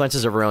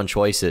consequences of her own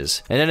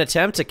choices. In an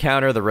attempt to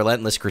counter the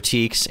relentless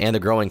critiques and the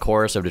growing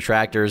chorus of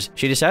detractors,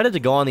 she decided to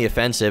go on the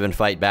offensive and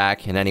fight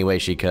back in any way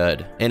she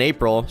could. In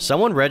April,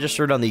 someone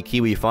registered on the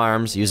Kiwi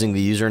Farms using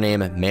the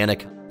username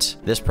Manic.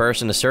 This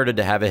person asserted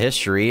to have a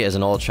history as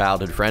an old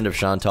childhood friend of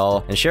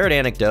Chantal and shared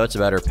anecdotes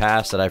about her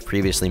past that I've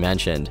previously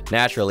mentioned.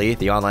 Naturally,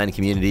 the online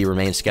community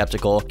remained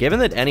skeptical, given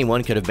that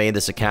anyone could have made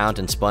this account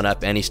and spun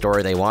up any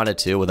story they wanted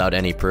to without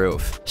any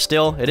proof.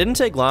 Still, it didn't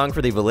take long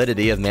for the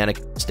validity of Manic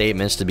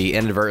statements to be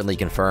inadvertently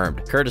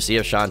confirmed, courtesy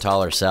of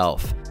Chantal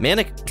herself.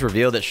 Manic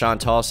revealed that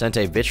Chantal sent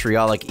a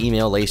vitriolic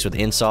email laced with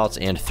insults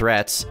and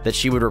threats that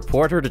she would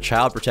report her to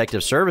Child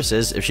Protective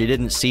Services if she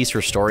didn't cease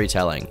her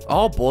storytelling.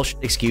 All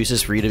bullshit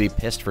excuses for you to be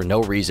pissed for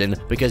no reason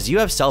because you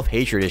have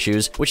self-hatred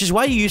issues, which is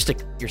why you used to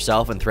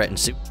yourself and threaten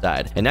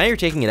suicide, and now you're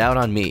taking it out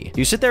on me.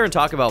 You sit there and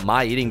talk about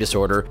my eating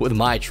disorder with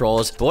my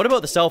trolls, but what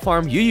about the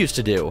self-harm you used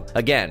to do?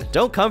 Again,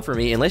 don't come for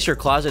me unless your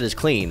closet is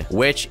clean,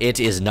 which it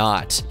is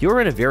not.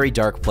 You're in a very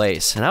dark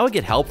place, and I would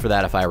get help for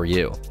that if I were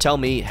you. Tell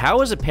me,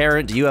 how as a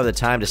parent do you have the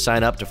time to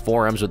sign up to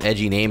forums with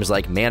edgy names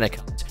like Manic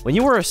when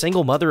you were a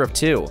single mother of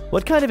 2?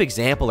 What kind of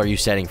example are you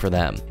setting for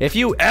them? If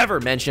you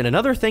ever mention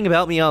another thing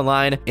about me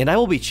online, and I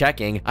will be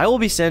checking, I will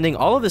be sending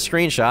all of the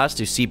screenshots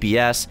to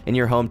CPS in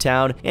your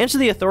hometown and to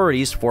the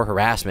authorities for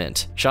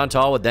harassment.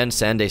 Chantal would then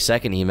send a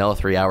second email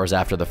 3 hours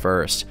after the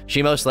first.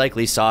 She most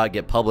likely saw it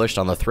get published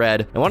on the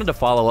thread and wanted to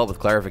follow up with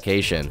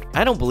clarification.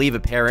 I don't believe a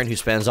parent who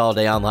spends all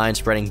day online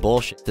spreading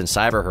bullshit and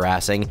cyber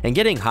harassing and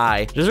getting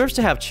high deserves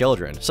to have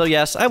children. So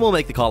yes, I will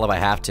make the call if I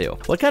have to.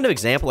 What kind of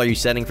example are you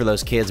setting for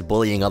those kids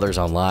bullying others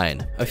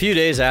online? A few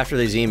days after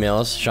these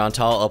emails,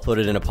 Chantal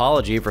uploaded an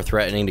apology for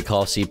threatening to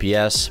call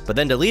CPS, but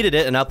then deleted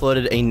it and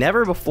uploaded a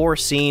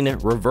never-before-seen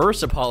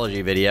reverse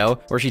apology video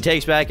where she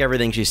takes back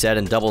everything she said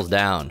and doubles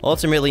down.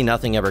 Ultimately,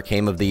 nothing ever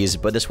came of these,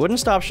 but this wouldn't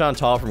stop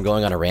Chantal from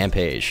going on a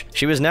rampage.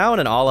 She was now in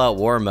an all-out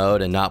war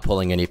mode and not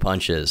pulling any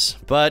punches.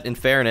 But in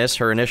fairness,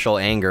 her initial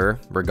anger,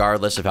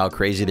 regardless of how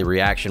crazy the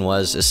reaction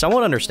was, is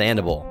somewhat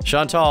understandable.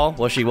 Chantal,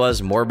 while she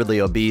was morbidly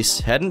obese,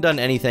 hadn't done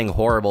anything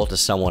horrible to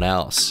someone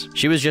else.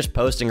 She was just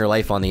posting her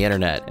life on the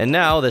internet, and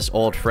now this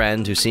old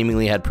friend who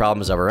seemingly had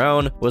problems of her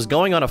own was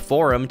going on a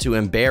forum to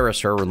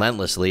embarrass her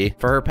relentlessly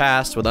for her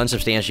past with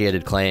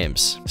unsubstantiated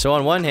claims. So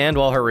on one hand,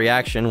 while her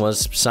reaction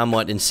was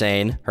somewhat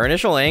insane, her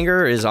initial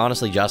anger is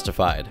honestly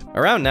justified.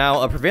 Around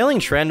now, a prevailing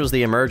trend was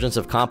the emergence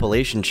of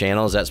compilation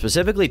channels that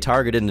specifically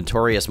targeted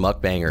notorious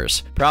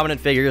mukbangers.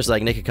 Prominent figures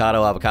like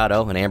Nikocado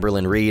Avocado and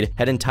Amberlynn Reed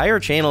had entire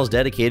channels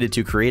dedicated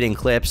to creating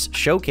clips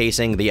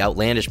showcasing the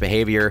outlandish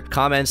behavior,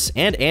 comments,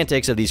 and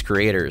antics of these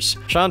creators.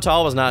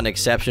 Chantal was not an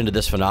exception to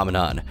this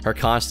phenomenon. Her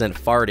constant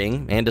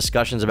farting and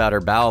discussions about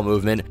her bowel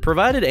movement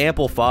provided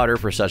ample fodder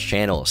for such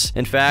channels.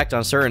 In fact,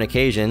 on certain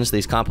occasions,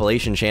 these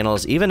compilation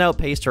channels even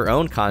outpaced her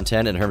own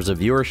content in terms of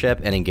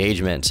viewership and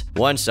engagement.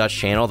 One such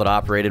channel that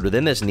operated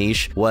within this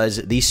niche was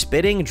the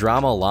Spitting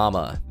Drama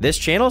Llama. This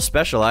channel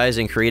specialized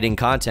in creating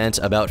content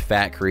about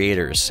fat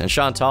creators, and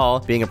Chantal,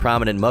 being a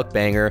prominent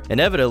mukbanger,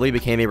 inevitably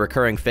became a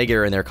recurring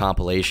figure in their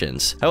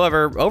compilations.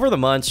 However, over the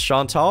months,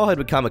 Chantal had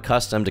become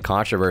accustomed to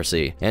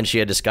controversy, and she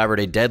had discovered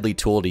a deadly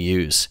tool to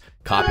use: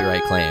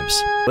 copyright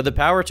claims. With the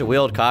power to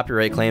wield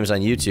copyright claims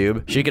on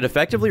YouTube, she could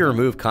effectively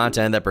remove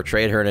content that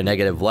portrayed her in a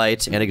negative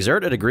light and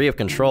exert a degree of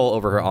control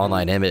over her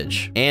online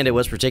image. And it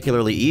was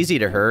particularly easy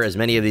to her, as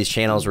many of these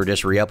channels were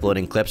just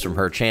re-uploading clips from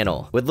her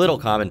channel, with little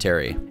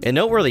commentary. In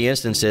noteworthy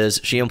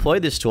instances, she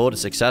employed this tool to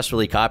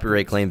successfully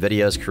copyright claim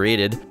videos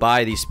created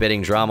by the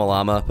Spitting Drama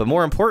Llama, but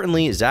more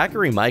importantly,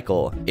 Zachary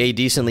Michael, a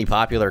decently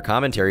popular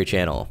commentary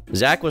channel.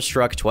 Zach was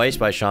struck twice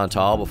by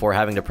Chantal before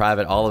having to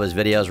private all of his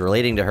videos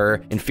relating to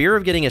her in fear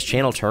of getting his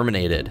channel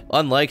terminated.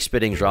 Unlike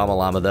Spitting Drama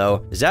Llama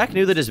though, Zach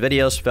knew that his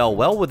videos fell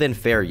well within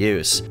fair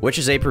use, which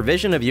is a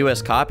provision of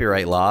US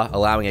copyright law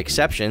allowing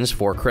exceptions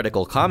for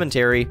critical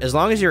commentary as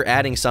long as you're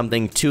adding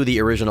something to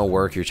the original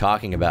work you're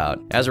talking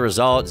about. As a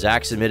result,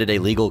 Zach submitted a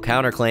legal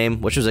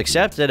counterclaim, which was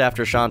accepted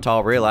after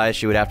Chantal realized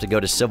she would have to go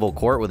to civil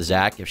court with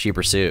Zach if she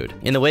pursued.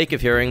 In the wake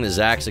of hearing that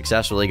Zach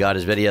successfully got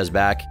his videos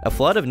back, a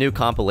flood of new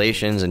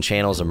compilations and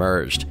channels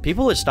emerged.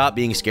 People had stopped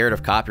being scared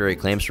of copyright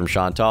claims from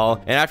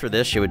Chantal, and after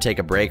this she would take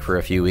a break for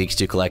a few weeks. weeks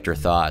to collect her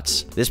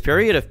thoughts. This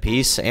period of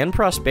peace and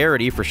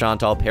prosperity for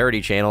Chantal parody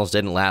channels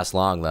didn't last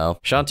long, though.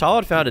 Chantal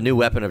had found a new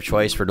weapon of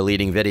choice for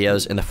deleting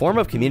videos in the form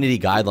of community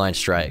guideline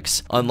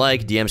strikes.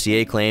 Unlike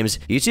DMCA claims,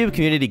 YouTube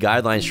community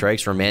guideline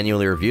strikes were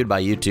manually reviewed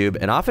by YouTube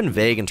and often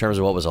vague in terms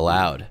of what was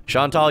allowed.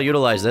 Chantal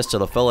utilized this to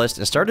the fullest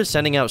and started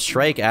sending out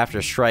strike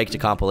after strike to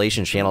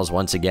compilation channels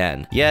once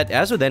again. Yet,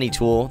 as with any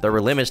tool, there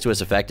were limits to its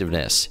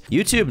effectiveness.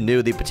 YouTube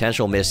knew the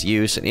potential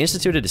misuse and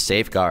instituted a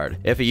safeguard.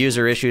 If a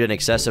user issued an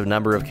excessive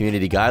number of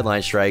community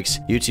guideline strikes,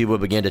 YouTube would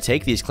begin to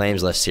take these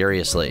claims less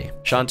seriously.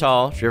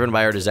 Chantal, driven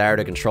by her desire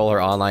to control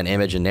her online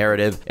image and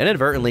narrative,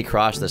 inadvertently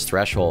crossed this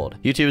threshold.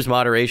 YouTube's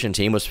moderation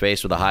team was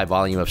faced with a high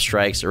volume of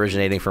strikes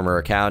originating from her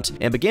account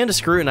and began to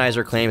scrutinize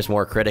her claims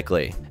more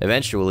critically.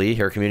 Eventually,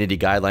 her community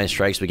guideline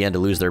strikes began to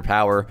lose their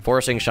power,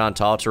 forcing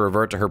Chantal to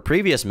revert to her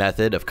previous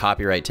method of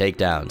copyright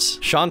takedowns.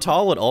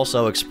 Chantal would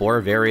also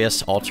explore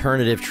various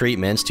alternative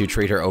treatments to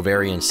treat her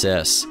ovarian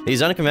cysts.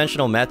 These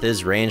unconventional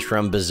methods range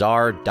from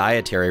bizarre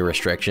dietary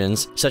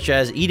restrictions, such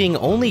as eating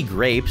only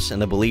grapes in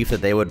the belief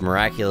that they would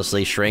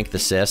miraculously shrink the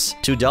cysts,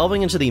 to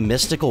delving into the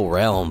mystical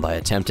realm by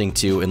attempting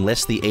to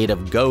enlist the aid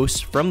of ghosts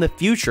from the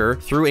future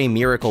through a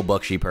miracle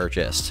book she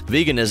purchased.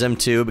 Veganism,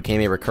 too,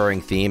 became a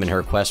recurring theme in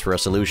her quest for a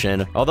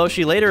solution, although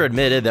she later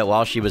admitted that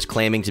while she was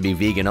claiming to be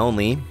vegan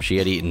only, she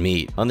had eaten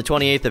meat. On the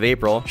 28th of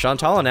April,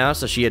 Chantal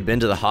announced that she had been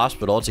to the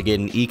hospital to get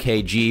an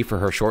EKG for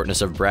her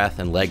shortness of breath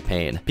and leg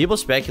pain. People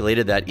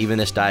speculated that even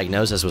this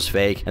diagnosis was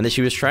fake and that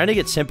she was trying to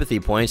get sympathy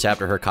points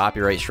after her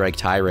copyright strike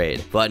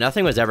tirade, but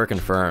nothing was ever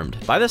confirmed.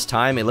 By this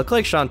time, it looked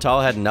like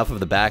Chantal had enough of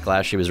the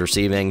backlash she was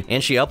receiving,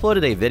 and she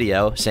uploaded a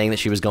video saying that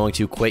she was going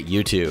to quit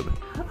YouTube.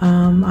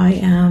 I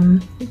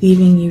am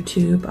leaving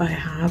YouTube. I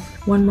have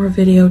one more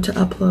video to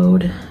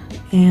upload,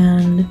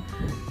 and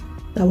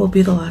that will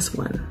be the last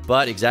one.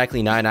 But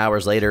exactly 9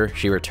 hours later,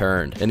 she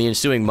returned. In the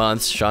ensuing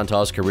months,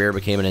 Chantal's career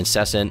became an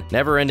incessant,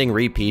 never-ending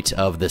repeat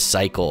of the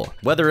cycle.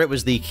 Whether it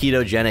was the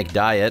ketogenic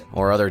diet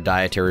or other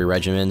dietary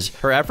regimens,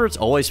 her efforts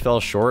always fell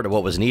short of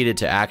what was needed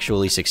to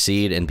actually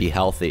succeed and be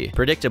healthy.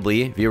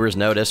 Predictably, viewers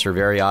noticed her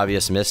very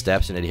obvious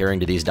missteps in adhering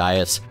to these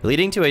diets,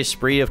 leading to a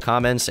spree of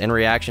comments and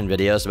reaction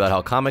videos about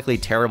how comically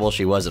terrible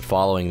she was at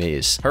following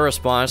these. Her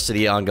response to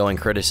the ongoing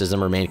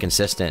criticism remained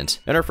consistent.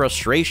 In her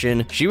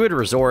frustration, she would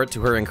resort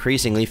to her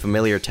increasingly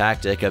familiar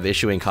tactic of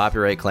issuing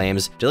copyright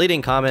claims,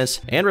 deleting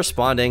comments, and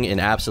responding in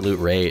absolute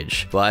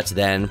rage. But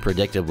then,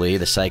 predictably,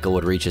 the cycle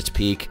would reach its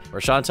peak,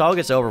 where Chantal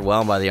gets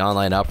overwhelmed by the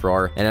online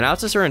uproar and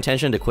announces her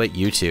intention to quit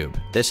YouTube.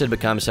 This had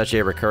become such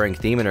a recurring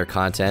theme in her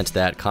content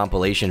that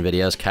compilation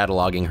videos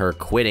cataloging her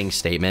quitting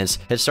statements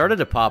had started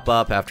to pop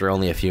up after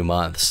only a few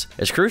months.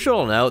 It's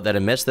crucial to note that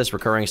amidst this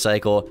recurring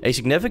cycle, a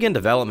significant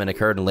development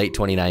occurred in late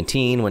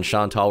 2019 when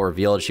Chantal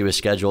revealed she was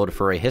scheduled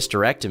for a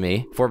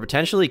hysterectomy for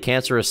potentially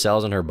cancerous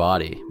cells in her body.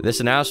 This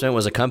announcement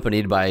was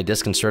accompanied by a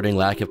disconcerting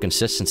lack of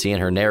consistency in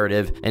her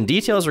narrative, and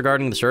details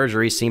regarding the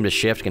surgery seemed to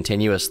shift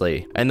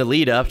continuously. In the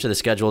lead up to the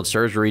scheduled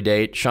surgery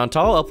date,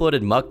 Chantal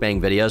uploaded mukbang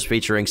videos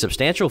featuring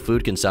substantial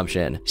food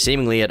consumption,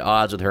 seemingly at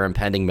odds with her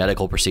impending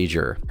medical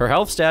procedure. Her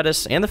health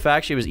status and the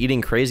fact she was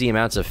eating crazy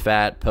amounts of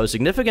fat posed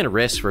significant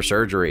risks for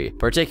surgery,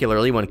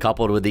 particularly when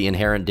coupled with the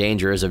inherent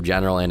dangers of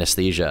general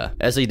anesthesia.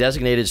 As the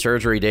designated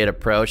surgery date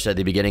approached at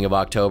the beginning of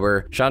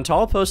October,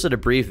 Chantal posted a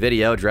brief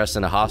video dressed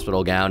in a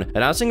hospital gown,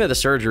 announcing that the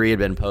surgery had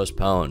been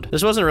postponed.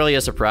 This wasn't really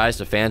a surprise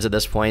to fans at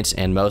this point,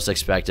 and most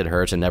expected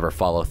her to never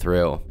follow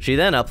through. She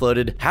then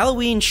uploaded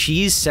Halloween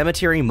Cheese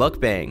Cemetery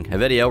Mukbang, a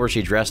video where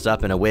she dressed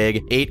up in a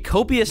wig, ate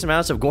copious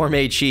amounts of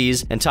gourmet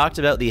cheese, and talked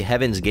about the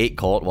Heaven's Gate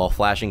cult while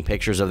flashing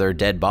pictures of their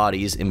dead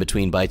bodies in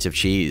between bites of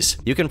cheese.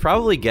 You can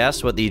probably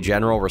guess what the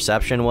general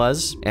reception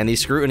was, and the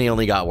scrutiny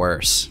only got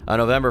worse. On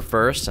November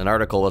 1st, an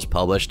article was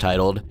published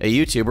titled, "A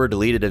YouTuber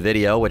deleted a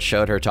video which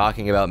showed her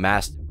talking about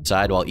mass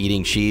while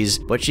eating cheese,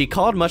 but she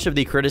called much of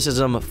the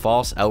criticism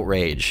false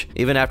outrage."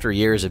 Even after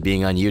years of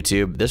being on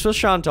YouTube, this was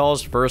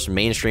Chantal's first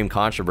mainstream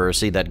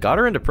controversy that got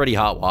her into pretty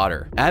hot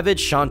water. Avid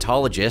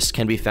Chantologists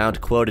can be found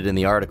quoted in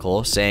the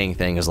article, saying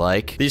things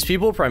like, "These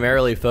people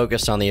primarily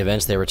focused on the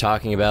events they were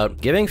talking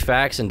about, giving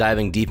facts and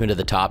diving deep into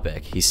the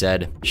topic," he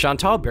said.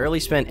 "Chantal barely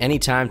spent any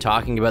time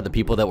talking about the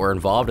people that were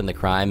involved in the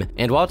crime,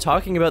 and while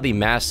talking about the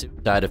mass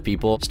suicide of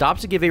people, stopped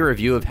to give a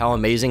review of how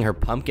amazing her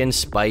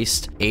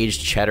pumpkin-spiced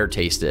aged cheddar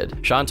tasted."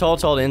 Chantal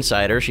told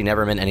Insider she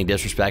never meant any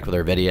disrespect with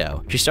her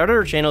video. She started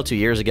her channel 2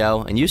 years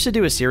ago and used to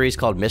do a series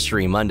called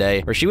Mystery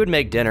Monday, where she would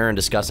make dinner and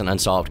discuss an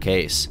unsolved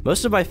case.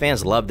 "Most of my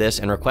fans loved this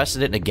and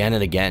requested it again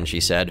and again," she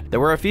said. "There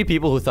were a few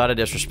people who thought it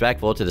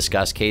disrespectful to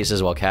discuss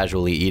cases while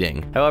casually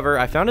eating. However,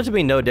 I found it to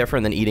be no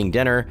different than eating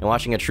dinner and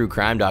watching a true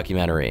crime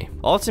documentary."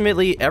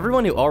 Ultimately,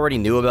 everyone who already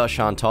knew about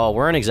Chantal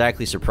weren't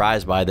exactly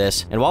surprised by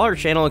this, and while her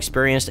channel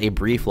experienced a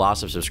brief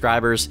loss of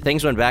subscribers,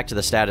 things went back to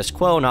the status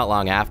quo not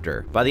long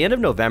after. By the end of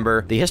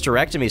November, the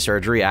hysterectomy hysterectomy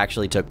surgery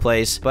actually took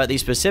place, but the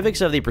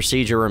specifics of the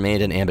procedure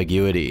remained in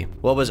ambiguity.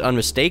 What was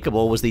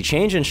unmistakable was the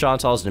change in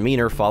Chantal's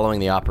demeanor following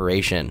the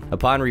operation.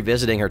 Upon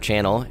revisiting her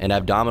channel, an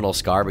abdominal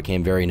scar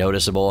became very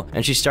noticeable,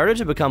 and she started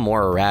to become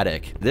more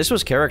erratic. This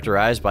was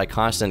characterized by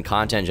constant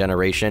content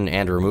generation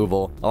and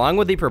removal, along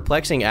with the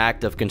perplexing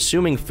act of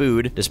consuming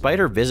food despite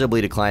her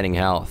visibly declining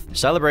health.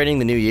 Celebrating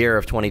the new year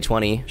of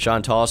 2020,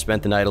 Chantal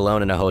spent the night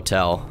alone in a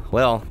hotel.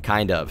 Well,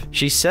 kind of.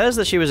 She says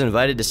that she was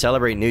invited to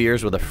celebrate New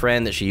Year's with a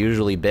friend that she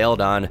usually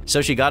bailed on,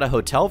 so she got a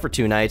hotel for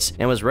 2 nights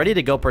and was ready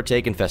to go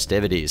partake in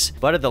festivities.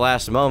 But at the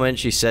last moment,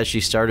 she says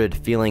she started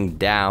feeling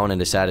down and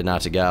decided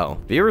not to go.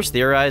 Viewers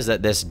theorize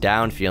that this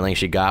down feeling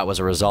she got was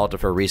a result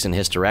of her recent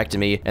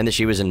hysterectomy and that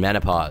she was in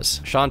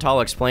menopause.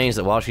 Chantal explains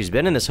that while she's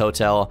been in this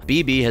hotel,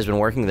 BB has been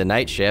working the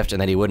night shift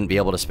and that he wouldn't be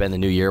able to spend the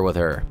new year with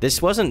her.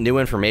 This wasn't new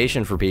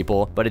information for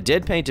people, but it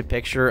did paint a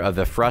picture of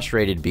a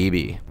frustrated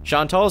BB.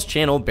 Chantal's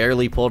channel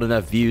barely pulled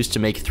enough views to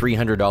make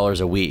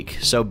 $300 a week,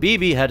 so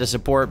BB had to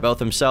support both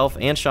himself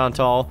and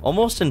Chantal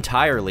almost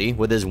entirely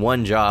with his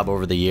one job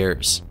over the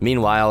years.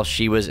 Meanwhile,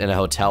 she was in a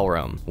hotel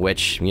room,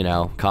 which, you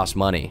know, cost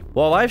money.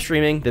 While live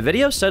streaming, the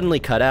video suddenly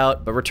cut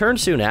out, but returned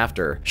soon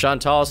after.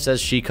 Chantal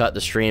says she cut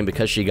the stream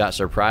because she got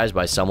surprised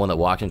by someone that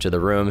walked into the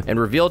room and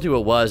revealed who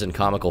it was in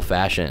comical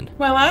fashion.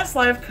 My last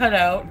live cut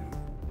out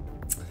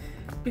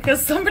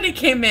because somebody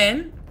came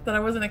in that I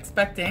wasn't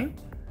expecting.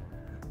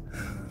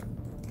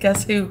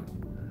 Guess who?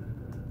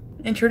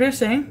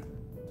 Introducing.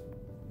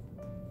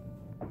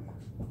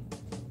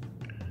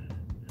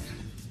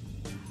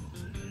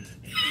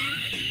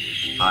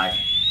 Hi.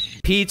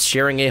 Pete's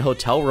sharing a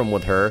hotel room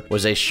with her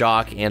was a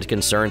shock and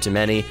concern to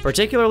many,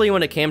 particularly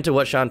when it came to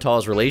what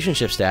Chantal's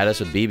relationship status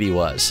with BB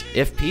was.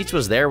 If Pete's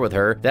was there with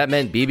her, that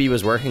meant BB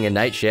was working a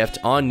night shift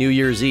on New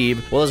Year's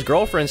Eve, while his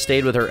girlfriend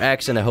stayed with her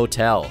ex in a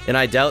hotel, and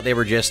I doubt they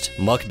were just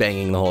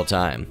mukbanging the whole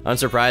time.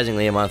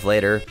 Unsurprisingly, a month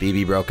later,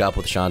 BB broke up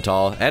with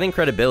Chantal, adding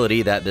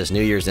credibility that this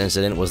New Year's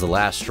incident was the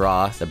last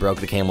straw that broke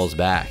the camel's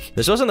back.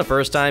 This wasn't the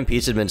first time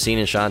Pete's had been seen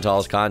in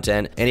Chantal's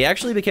content, and he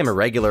actually became a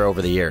regular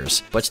over the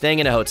years, but staying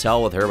in a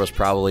hotel with her was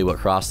probably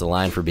what crossed the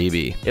line for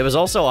BB. It was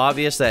also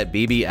obvious that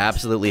BB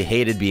absolutely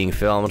hated being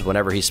filmed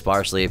whenever he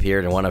sparsely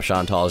appeared in one of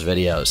Chantal's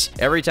videos.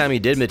 Every time he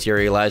did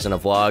materialize in a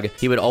vlog,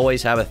 he would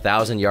always have a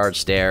 1,000-yard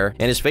stare,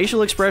 and his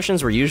facial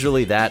expressions were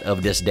usually that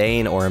of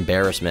disdain or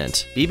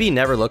embarrassment. BB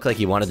never looked like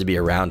he wanted to be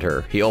around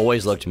her. He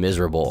always looked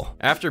miserable.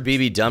 After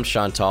BB dumped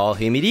Chantal,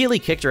 he immediately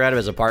kicked her out of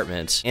his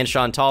apartment, and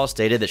Chantal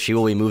stated that she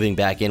will be moving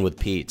back in with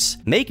Pete's.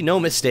 Make no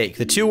mistake,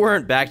 the two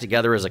weren't back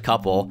together as a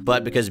couple,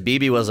 but because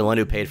BB was the one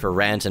who paid for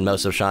rent and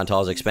most of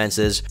Chantal's expenses,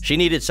 she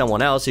needed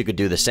someone else who could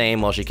do the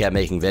same while she kept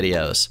making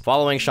videos.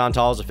 Following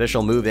Chantal's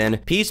official move-in,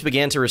 Pete's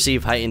began to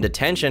receive heightened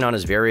attention on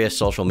his various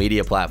social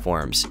media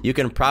platforms. You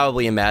can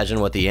probably imagine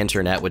what the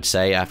internet would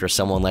say after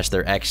someone lets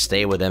their ex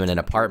stay with them in an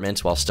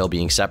apartment while still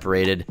being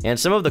separated, and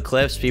some of the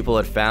clips people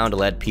had found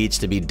led Pete's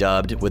to be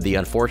dubbed with the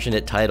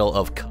unfortunate title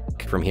of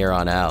 "Cuck" from here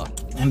on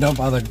out. And don't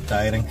bother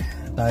dieting.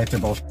 Diets are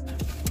bullshit.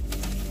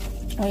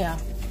 Oh yeah.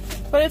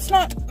 But it's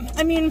not,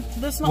 I mean,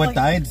 this not what like...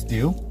 diets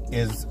do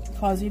is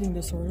cause eating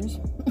disorders.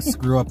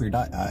 screw up your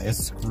diet,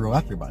 screw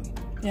up your body.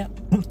 Yeah.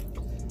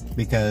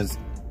 Because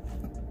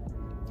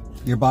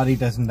your body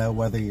doesn't know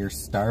whether you're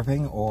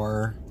starving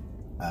or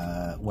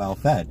well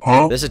fed.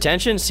 This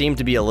attention seemed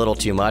to be a little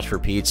too much for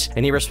Pete's,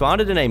 and he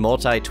responded in a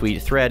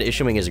multi-tweet thread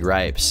issuing his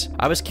gripes.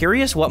 I was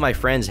curious what my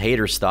friends'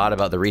 haters thought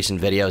about the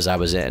recent videos I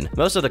was in.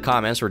 Most of the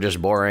comments were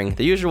just boring,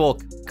 the usual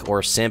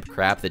or simp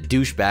crap that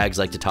douchebags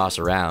like to toss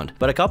around,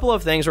 but a couple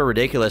of things were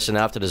ridiculous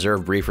enough to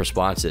deserve brief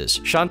responses.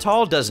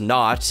 Chantal does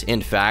not,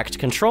 in fact,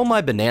 control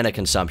my banana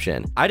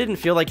consumption. I didn't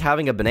feel like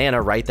having a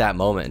banana right that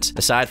moment.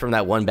 Aside from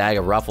that one bag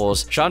of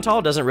Ruffles,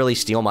 Chantal doesn't really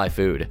steal my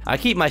food. I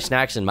keep my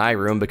snacks in my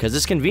room because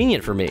it's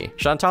convenient for me.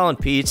 Chantal and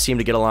Pete seemed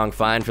to get along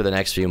fine for the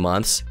next few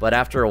months, but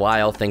after a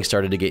while, things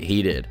started to get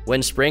heated.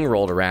 When spring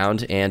rolled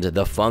around and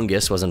the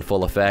fungus was in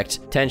full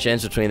effect,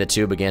 tensions between the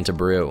two began to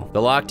brew. The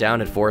lockdown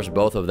had forced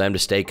both of them to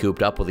stay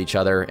cooped up with each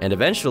other, and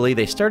eventually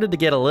they started to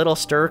get a little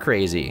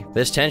stir-crazy.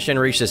 This tension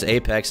reached its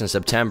apex in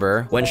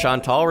September when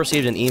Chantal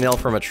received an email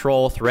from a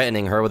troll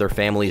threatening her with her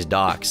family's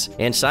docs,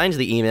 and signs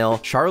the email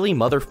Charlie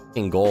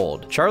Motherfucking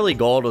Gold. Charlie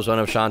Gold was one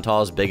of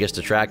Chantal's biggest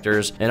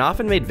detractors and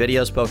often made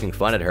videos poking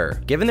fun at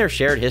her. Given their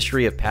shared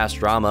history of past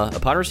drama,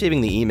 upon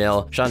receiving the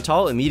email,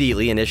 Chantal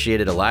immediately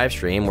initiated a live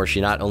stream where she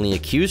not only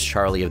accused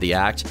Charlie of the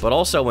act, but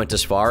also went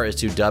as far as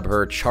to dub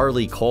her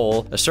Charlie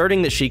Cole,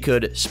 asserting that she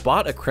could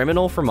spot a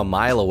criminal from a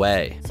mile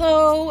away.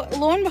 So,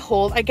 lo and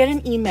behold, I get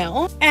an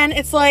email, and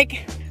it's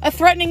like a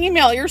threatening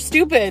email, you're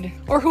stupid.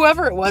 Or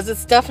whoever it was,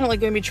 it's definitely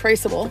going to be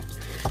traceable.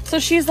 So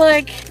she's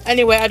like,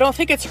 anyway, I don't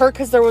think it's her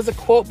because there was a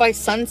quote by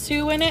Sun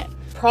Tzu in it.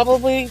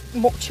 Probably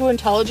too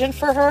intelligent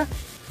for her.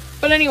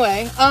 But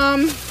anyway,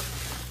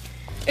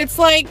 it's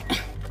like,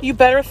 You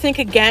better think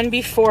again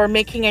before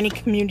making any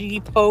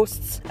community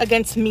posts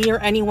against me or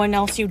anyone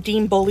else you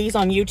deem bullies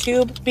on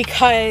YouTube,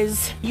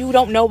 because you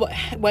don't know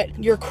what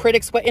your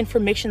critics, what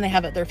information they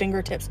have at their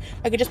fingertips.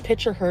 I could just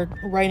picture her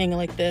writing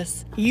like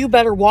this. You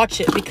better watch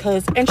it,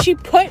 because, and she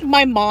put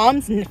my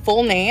mom's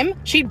full name.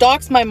 She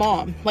doxed my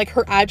mom, like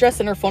her address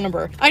and her phone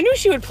number. I knew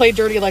she would play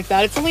dirty like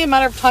that. It's only a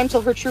matter of time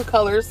till her true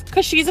colors,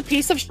 because she's a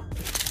piece of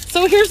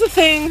So here's the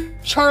thing,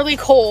 Charlie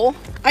Cole,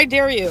 I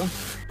dare you.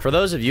 For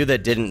those of you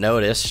that didn't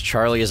notice,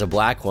 Charlie is a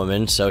black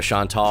woman, so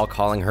Chantal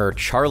calling her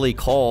Charlie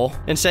Cole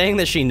and saying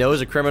that she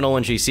knows a criminal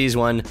when she sees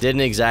one didn't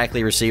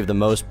exactly receive the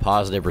most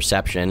positive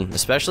reception,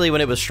 especially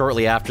when it was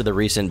shortly after the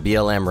recent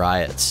BLM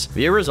riots.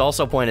 Viewers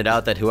also pointed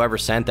out that whoever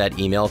sent that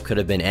email could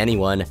have been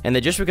anyone, and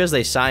that just because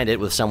they signed it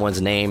with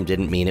someone's name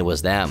didn't mean it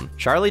was them.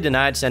 Charlie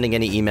denied sending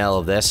any email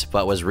of this,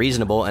 but was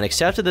reasonable and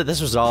accepted that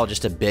this was all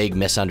just a big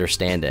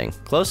misunderstanding.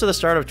 Close to the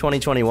start of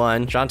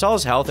 2021,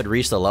 Chantal's health had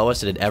reached the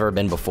lowest it had ever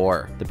been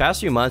before. The past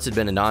few months had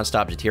been a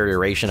non-stop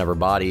deterioration of her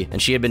body,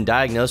 and she had been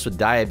diagnosed with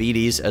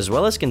diabetes as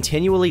well as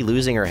continually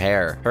losing her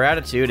hair. Her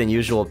attitude and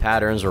usual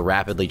patterns were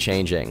rapidly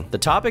changing. The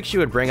topics she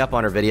would bring up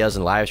on her videos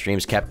and live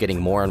streams kept getting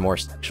more and more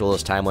sexual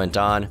as time went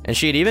on, and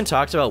she had even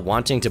talked about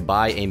wanting to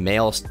buy a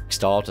male sex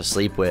doll to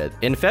sleep with.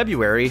 In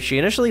February, she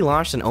initially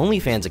launched an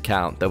OnlyFans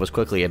account that was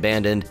quickly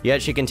abandoned,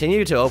 yet she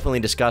continued to openly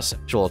discuss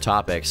sexual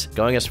topics,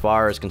 going as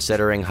far as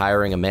considering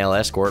hiring a male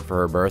escort for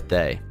her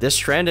birthday. This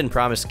trend in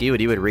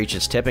promiscuity would reach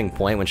its tipping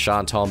point when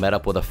Chantal met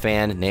up with a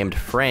fan named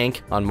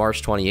Frank on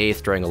March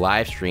 28th during a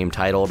live stream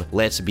titled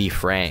Let's Be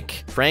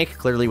Frank. Frank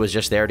clearly was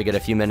just there to get a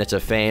few minutes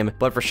of fame,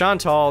 but for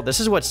Chantal, this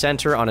is what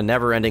sent her on a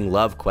never-ending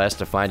love quest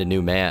to find a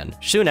new man.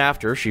 Soon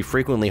after, she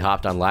frequently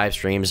hopped on live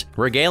streams,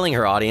 regaling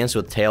her audience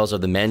with tales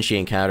of the men she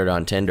encountered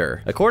on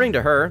Tinder. According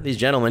to her, these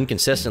gentlemen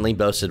consistently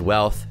boasted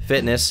wealth,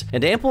 fitness,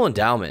 and ample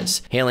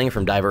endowments, hailing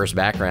from diverse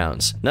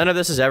backgrounds. None of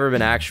this has ever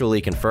been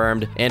actually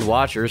confirmed, and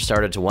watchers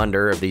started to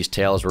wonder if these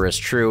tales were as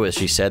true as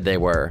she said they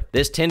were.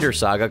 This Tinder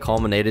saga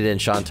culminated in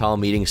Chantal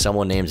meeting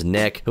someone named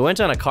Nick, who went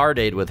on a car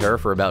date with her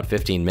for about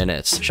 15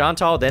 minutes.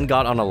 Chantal then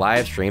got on a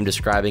live stream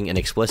describing in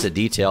explicit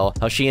detail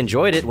how she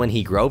enjoyed it when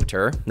he groped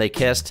her, they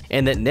kissed,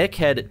 and that Nick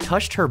had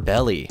touched her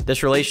belly.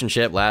 This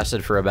relationship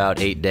lasted for about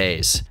 8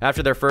 days.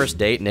 After their first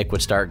date, Nick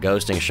would start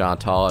ghosting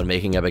Chantal and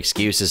making up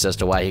excuses as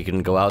to why he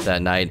couldn't go out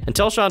that night,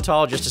 until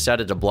Chantal just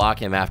decided to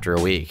block him after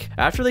a week.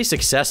 After the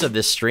success of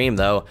this stream,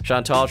 though,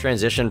 Chantal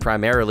transitioned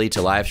primarily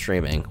to live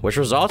streaming, which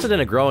resulted in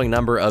a growing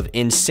number of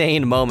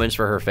insane moments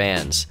for her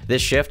fans.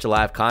 This shift to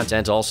live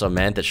content also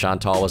meant that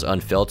Chantal was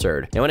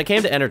unfiltered, and when it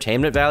came to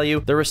entertainment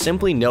value, there was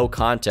simply no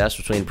contest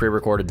between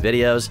pre-recorded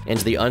videos and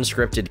the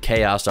unscripted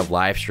chaos of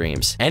live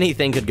streams.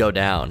 Anything could go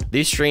down.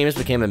 These streams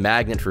became a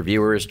magnet for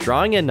viewers,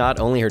 drawing in not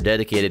only her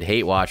dedicated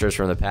hate watchers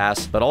from the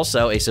past, but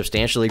also a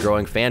substantially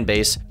growing fan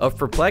base of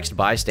perplexed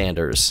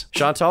bystanders.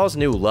 Chantal's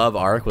new love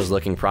arc was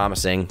looking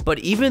promising, but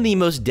even the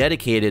most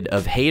dedicated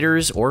of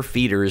haters or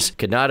feeders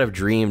could not have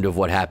dreamed of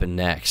what happened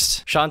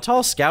next.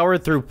 Chantal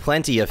scoured through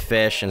plenty of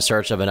fish in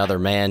search of another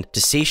man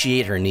to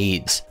satiate her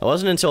needs. It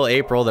wasn't until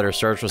April that her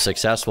search was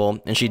successful,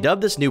 and she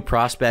dubbed this new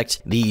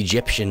prospect the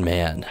Egyptian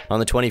Man. On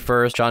the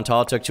 21st,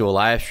 Chantal took to a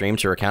live stream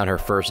to recount her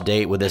first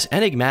date with this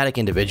enigmatic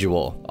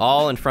individual,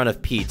 all in front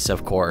of Pete's,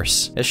 of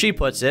course. As she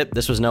puts it,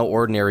 this was no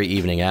ordinary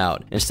evening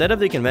out. Instead of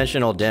the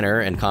conventional dinner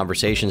and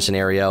conversation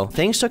scenario,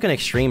 things took an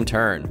extreme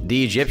turn.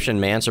 The Egyptian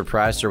Man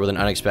surprised her with an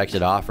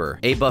unexpected offer,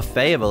 a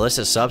buffet of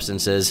illicit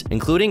substances,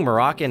 including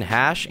Moroccan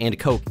hash and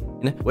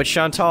cocaine, which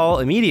Chantal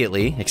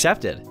immediately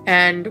accepted.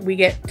 And we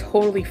get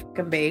totally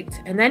fucking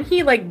baked. And then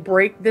he I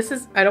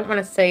don't want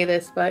to say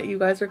this, but you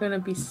guys are going to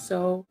be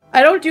so...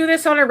 I don't do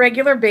this on a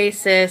regular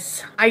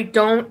basis. I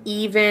don't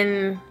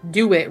even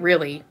do it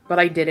really, but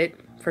I did it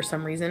for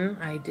some reason.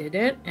 I did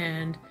it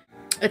and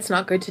it's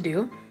not good to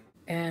do.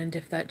 And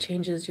if that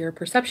changes your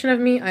perception of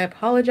me, I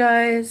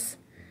apologize.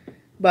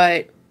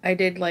 But I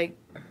did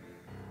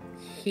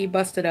he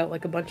busted out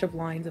a bunch of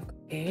lines of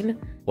cocaine.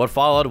 What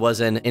followed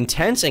was an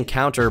intense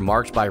encounter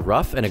marked by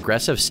rough and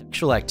aggressive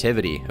sexual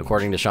activity,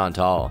 according to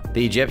Chantal.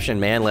 The Egyptian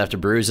Man left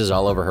bruises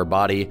all over her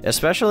body,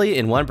 especially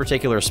in one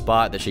particular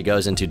spot that she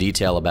goes into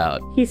detail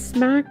about. He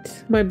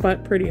smacked my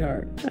butt pretty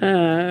hard.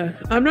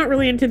 I'm not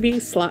really into being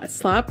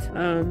slapped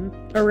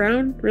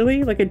around,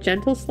 really, like a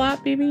gentle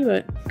slap maybe,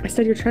 but I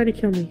said, "You're trying to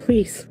kill me,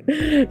 please."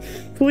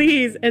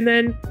 Please. And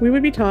then we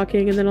would be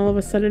talking, and then all of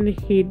a sudden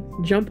he'd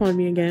jump on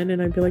me again,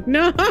 and I'd be like,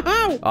 "No!"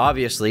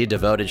 Obviously,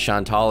 devoted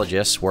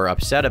Chantologists were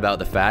upset about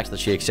the fact that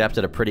she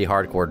accepted a pretty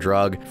hardcore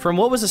drug from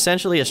what was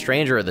essentially a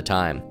stranger at the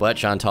time, but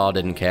Chantal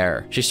didn't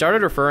care. She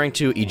started referring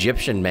to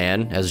Egyptian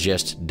Man as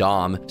just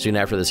Dom soon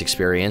after this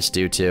experience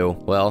due to,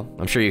 well,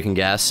 I'm sure you can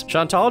guess.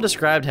 Chantal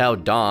described how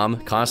Dom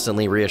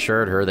constantly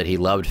reassured her that he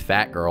loved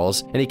fat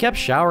girls, and he kept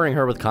showering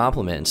her with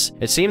compliments.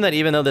 It seemed that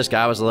even though this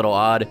guy was a little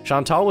odd,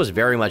 Chantal was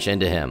very much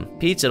into him.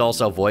 Pete had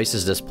also voiced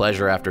his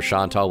displeasure after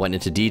Chantal went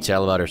into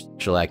detail about her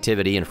sexual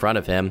activity in front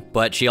of him,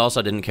 but she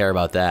also didn't care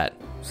about that.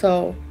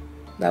 So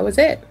that was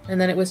it.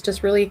 And then it was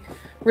just really,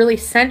 really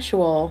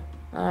sensual.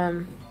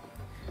 A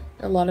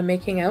lot of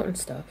making out and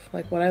stuff,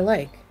 like what I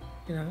like.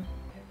 you know?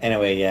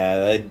 Anyway,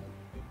 yeah,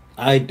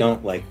 I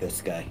don't like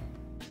this guy.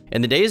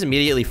 In the days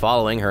immediately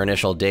following her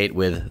initial date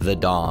with the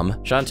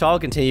Dom, Chantal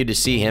continued to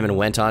see him and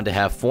went on to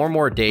have 4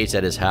 more dates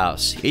at his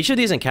house. Each of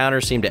these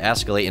encounters seemed to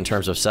escalate in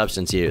terms of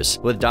substance use,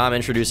 with Dom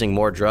introducing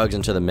more drugs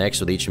into the mix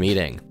with each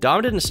meeting.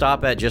 Dom didn't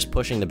stop at just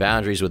pushing the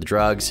boundaries with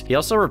drugs, he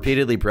also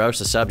repeatedly broached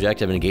the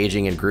subject of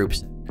engaging in group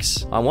sex.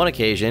 On one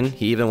occasion,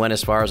 he even went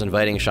as far as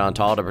inviting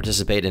Chantal to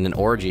participate in an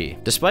orgy.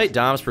 Despite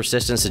Dom's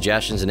persistent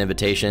suggestions and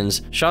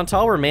invitations,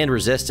 Chantal remained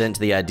resistant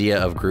to the idea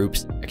of group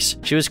sex.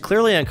 She was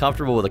clearly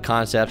uncomfortable with the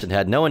concept and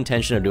had no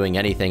intention of doing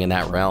anything in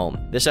that realm.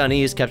 This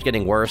unease kept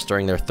getting worse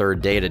during their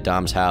 3rd date at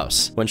Dom's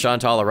house. When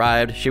Chantal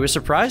arrived, she was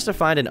surprised to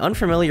find an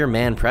unfamiliar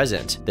man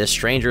present. This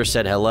stranger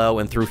said hello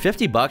and threw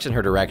 $50 in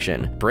her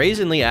direction,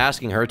 brazenly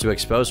asking her to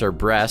expose her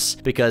breasts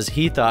because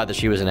he thought that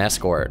she was an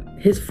escort.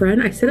 His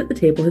friend, I sit at the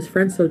table, his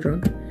friend's so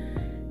drunk.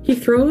 He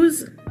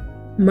throws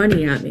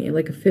money at me,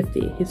 like a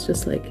 50. He's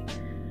just like,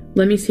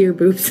 let me see your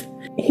boobs.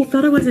 He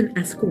thought I was an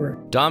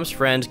escort. Dom's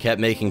friend kept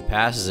making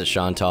passes at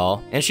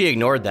Chantal, and she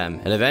ignored them,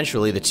 and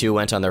eventually the two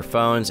went on their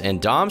phones, and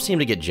Dom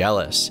seemed to get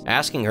jealous,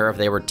 asking her if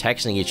they were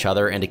texting each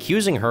other and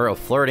accusing her of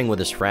flirting with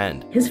his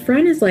friend. His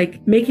friend is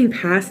like making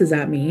passes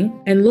at me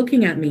and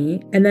looking at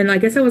me, and then I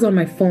guess I was on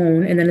my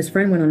phone, and then his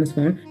friend went on his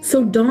phone.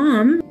 So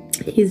Dom,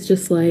 he's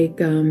just like,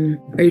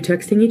 are you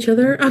texting each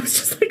other? I was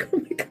just like, oh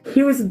my God.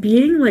 He was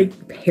being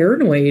like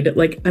paranoid,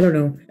 like, I don't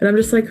know. And I'm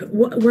just like,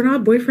 we're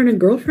not boyfriend and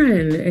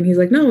girlfriend. And he's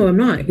like, no, I'm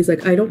not. He's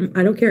like, I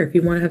don't care. If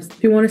you want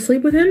to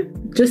sleep with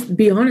him, just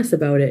be honest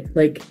about it.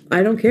 Like,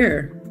 I don't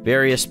care.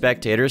 Various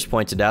spectators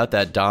pointed out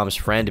that Dom's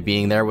friend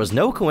being there was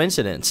no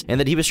coincidence, and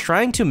that he was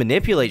trying to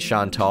manipulate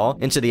Chantal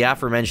into the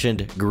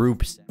aforementioned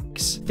group sex.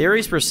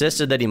 Theories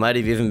persisted that he might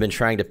have even been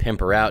trying to pimp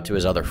her out to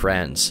his other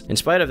friends. In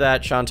spite of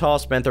that, Chantal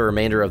spent the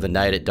remainder of the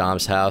night at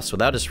Dom's house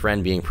without his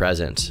friend being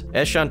present.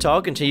 As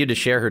Chantal continued to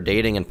share her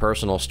dating and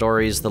personal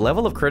stories, the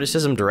level of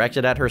criticism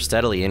directed at her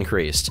steadily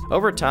increased.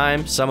 Over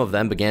time, some of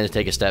them began to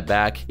take a step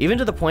back, even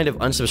to the point of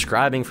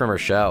unsubscribing from her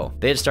show.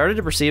 They had started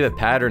to perceive a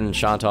pattern in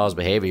Chantal's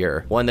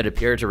behavior, one that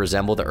appeared to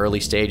resemble the early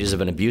stages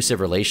of an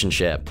abusive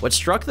relationship. What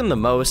struck them the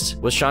most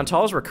was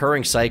Chantal's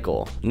recurring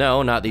cycle.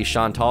 No, not the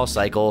Chantal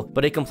cycle,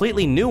 but a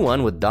completely new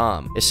one with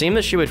Dom. It seemed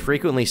that she would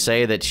frequently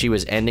say that she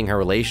was ending her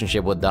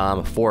relationship with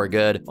Dom for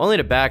good, only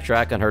to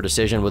backtrack on her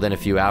decision within a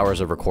few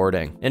hours of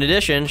recording. In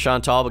addition,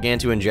 Chantal began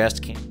to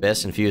ingest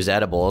cannabis-infused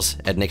edibles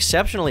at an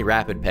exceptionally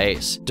rapid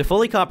pace. To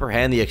fully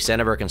comprehend the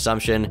extent of her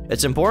consumption,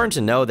 it's important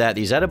to know that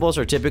these edibles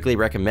are typically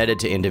recommended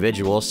to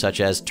individuals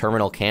such as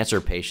terminal cancer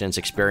patients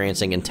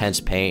experiencing intense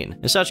pain.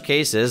 In such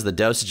cases, the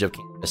dosage of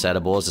cannabis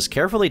edibles is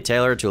carefully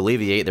tailored to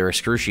alleviate their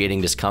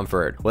excruciating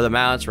discomfort, with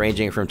amounts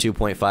ranging from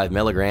 2.5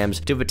 milligrams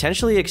to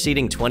potentially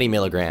exceeding 20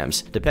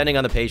 milligrams, depending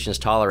on the patient's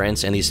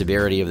tolerance and the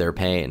severity of their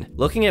pain.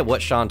 Looking at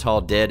what Chantal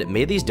did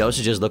made these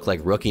dosages look like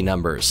rookie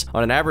numbers.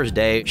 On an average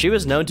day, she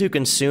was known to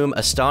consume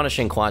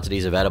astonishing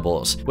quantities of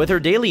edibles, with her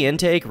daily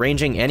intake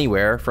ranging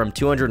anywhere from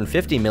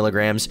 250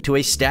 milligrams to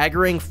a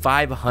staggering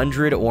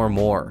 500 or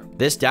more.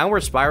 This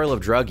downward spiral of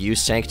drug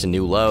use sank to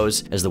new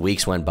lows as the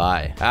weeks went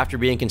by. After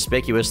being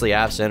conspicuously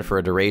absent for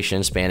a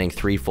duration spanning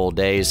 3 full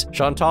days,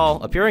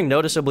 Chantal, appearing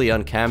noticeably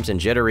unkempt and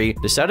jittery,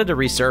 decided to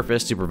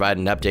resurface to provide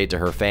an update to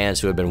her fans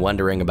who had been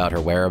wondering about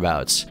her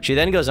whereabouts. She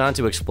then goes on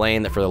to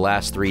explain that for the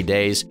last 3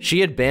 days, she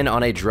had been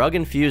on a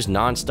drug-infused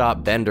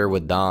non-stop bender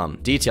with Dom.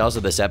 Details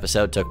of this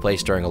episode took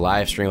place during a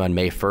live stream on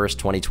May 1st,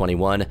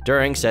 2021.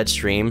 During said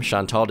stream,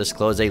 Chantal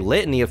disclosed a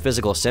litany of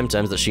physical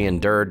symptoms that she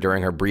endured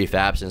during her brief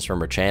absence from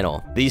her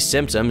channel. These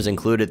symptoms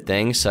included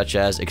things such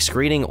as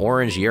excreting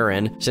orange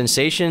urine,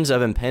 sensations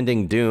of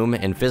impending doom,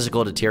 and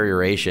physical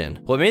deterioration.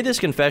 What made this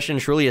confession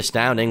truly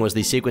astounding was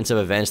the sequence of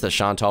events that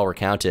Chantal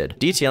recounted,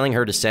 detailing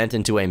her descent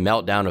into a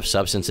meltdown of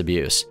substance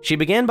abuse. She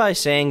began by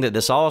saying that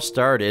this all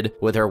started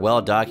with her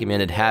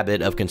well-documented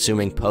habit of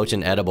consuming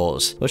potent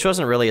edibles, which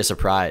wasn't really a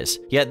surprise.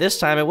 Yet this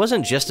time it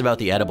wasn't just about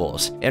the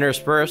edibles.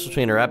 Interspersed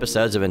between her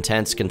episodes of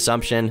intense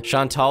consumption,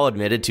 Chantal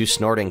admitted to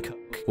snorting coke,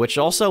 which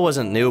also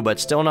wasn't new but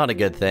still not a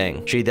good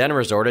thing. She then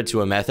resorted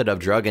to a method of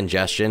drug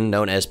ingestion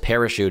known as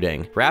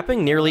parachuting,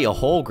 wrapping nearly a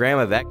whole gram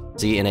of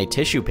ecstasy in a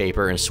tissue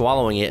paper and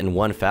swallowing it in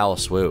one foul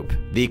swoop.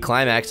 The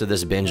climax of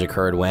this binge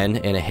occurred when,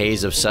 in a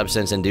haze of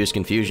substance-induced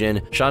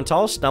confusion,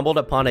 Chantal stumbled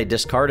upon a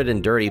discarded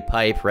and dirty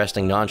pipe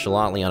resting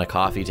nonchalantly on a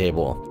coffee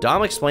table.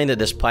 Dom explained that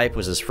this pipe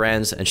was his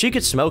friend's and she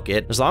could smoke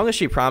it as long as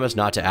she promised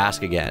not to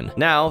ask again.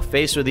 Now,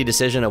 faced with the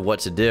decision of what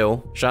to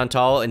do,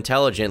 Chantal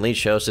intelligently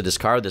chose to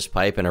discard this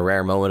pipe in a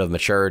rare moment of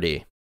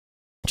maturity.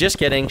 Just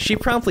kidding, she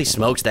promptly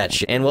smokes that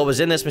shit. And what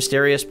was in this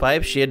mysterious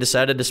pipe she had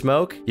decided to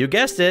smoke? You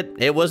guessed it,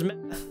 it was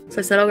meth. So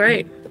I said, all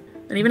right.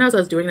 And even as I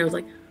was doing it, I was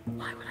like,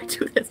 why would I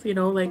do this? You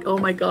know, like, oh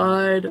my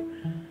God.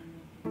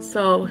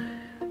 So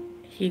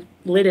he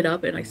lit it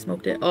up and I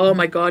smoked it. Oh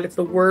my God, it's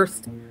the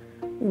worst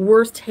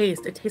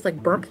taste. It tastes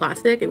like burnt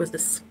plastic. It was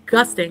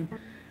disgusting.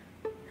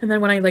 And then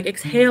when I like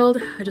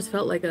exhaled, I just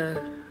felt like I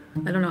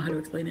don't know how to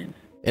explain it.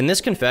 In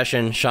this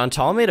confession,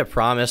 Chantal made a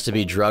promise to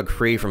be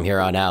drug-free from here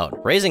on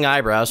out, raising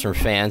eyebrows from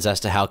fans as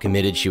to how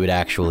committed she would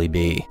actually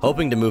be.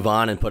 Hoping to move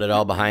on and put it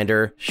all behind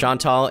her,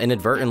 Chantal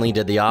inadvertently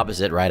did the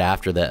opposite right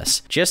after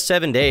this. Just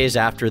 7 days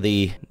after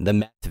the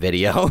meth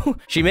video,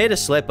 she made a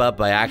slip-up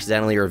by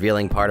accidentally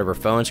revealing part of her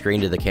phone screen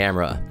to the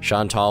camera.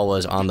 Chantal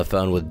was on the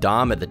phone with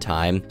Dom at the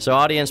time, so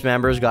audience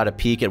members got a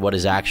peek at what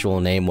his actual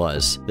name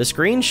was. The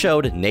screen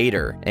showed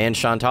Nader, and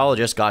Chantal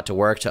just got to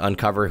work to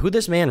uncover who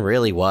this man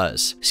really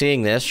was.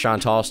 Seeing this,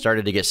 Chantal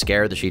started to get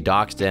scared that she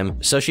doxed him,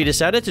 so she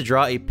decided to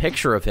draw a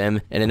picture of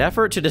him in an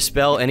effort to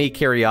dispel any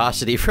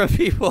curiosity from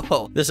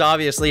people. This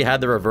obviously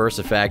had the reverse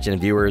effect, and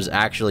viewers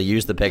actually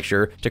used the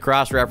picture to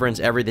cross-reference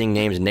everything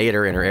named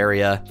Nader in her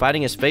area,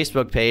 finding his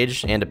Facebook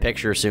page and a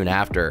picture soon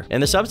after.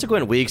 In the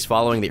subsequent weeks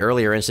following the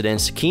earlier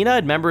incidents,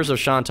 keen-eyed members of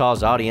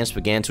Chantal's audience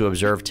began to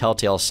observe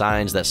telltale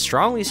signs that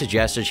strongly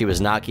suggested she was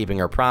not keeping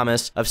her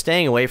promise of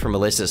staying away from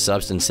illicit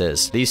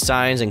substances. These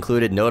signs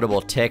included notable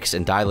tics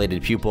and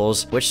dilated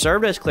pupils, which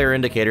served as clear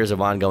indicators of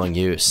ongoing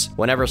use.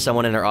 Whenever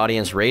someone in her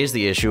audience raised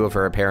the issue of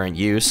her apparent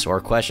use or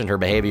questioned her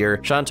behavior,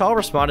 Chantal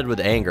responded with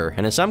anger,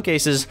 and in some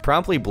cases,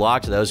 promptly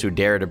blocked those who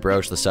dared to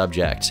broach the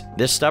subject.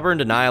 This stubborn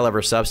denial of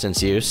her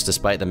substance use,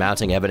 despite the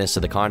mounting evidence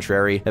to the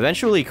contrary,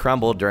 eventually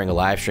crumbled during a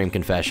livestream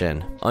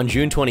confession. On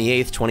June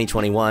 28,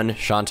 2021,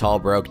 Chantal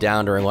broke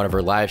down during one of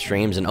her live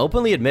streams and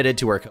openly admitted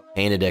to her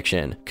cocaine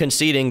addiction,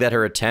 conceding that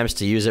her attempts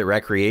to use it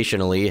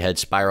recreationally had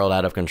spiraled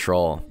out of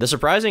control. The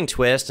surprising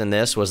twist in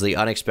this was the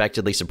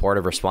unexpectedly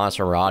supportive response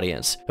from her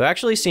audience, who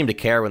actually seemed to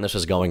care when this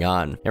was going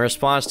on. In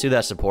response to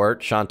that support,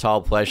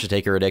 Chantal pledged to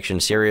take her addiction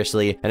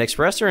seriously and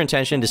expressed her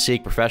intention to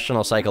seek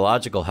professional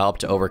psychological help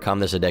to overcome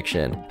this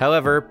addiction.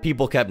 However,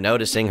 people kept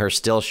noticing her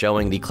still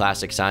showing the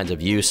classic signs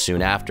of use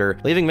soon after,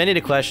 leaving many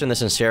to question the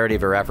sincerity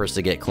of her efforts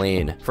to get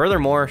clean.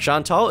 Furthermore,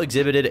 Chantal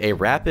exhibited a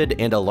rapid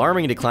and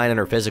alarming decline in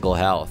her physical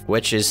health,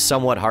 which is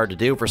somewhat hard to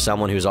do for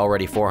someone who's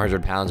already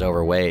 400 pounds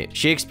overweight.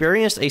 She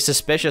experienced a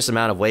suspicious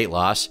amount of weight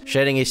loss,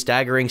 shedding a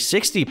staggering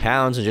 60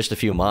 pounds in just a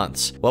few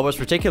months. What was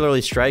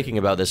particularly striking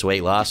about this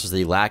weight loss was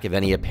the lack of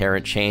any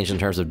apparent change in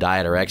terms of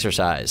diet or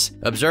exercise.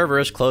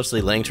 Observers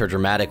closely linked her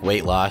dramatic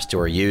weight loss to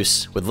her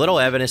use, with little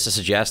evidence to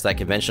suggest that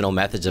conventional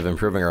methods of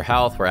improving her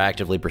health were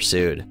actively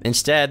pursued.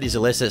 Instead, these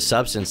illicit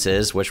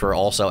substances, which were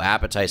also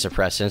appetite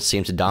suppressants,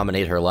 seemed to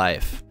dominate her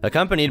life,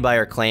 accompanied by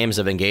her claims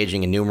of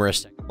engaging in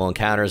numerous sexual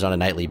encounters on a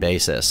nightly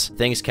basis.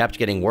 Things kept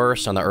getting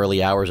worse on the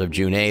early hours of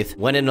June 8th,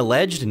 when an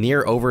alleged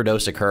near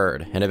overdose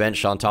occurred, an event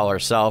Chantal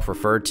herself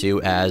referred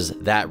to as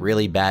that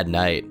really bad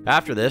night.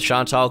 After this,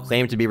 Chantal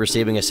claimed to be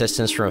receiving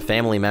assistance from a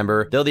family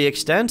member, though the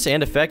extent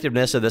and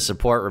effectiveness of this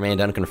support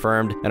remained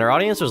unconfirmed, and her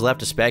audience was left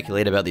to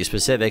speculate about the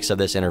specifics of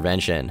this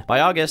intervention.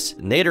 By August,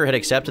 Nader had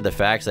accepted the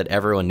fact that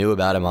everyone knew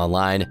about him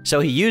online, so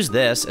he used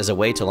this as a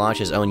way to launch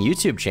his own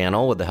YouTube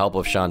channel with the help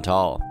of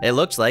Chantal. It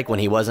looks like when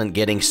he wasn't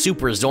getting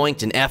super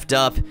zoinked and effed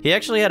up, he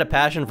actually had a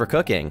passion for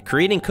cooking,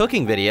 creating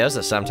cooking videos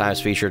that sometimes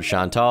featured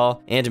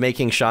Chantal, and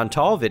making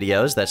Chantal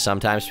videos that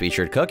sometimes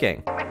featured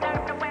cooking.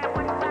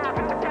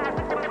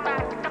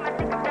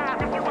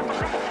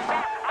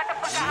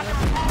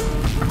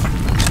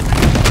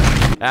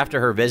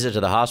 After her visit to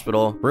the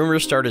hospital,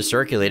 rumors started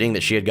circulating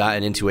that she had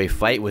gotten into a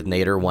fight with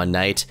Nader one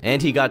night,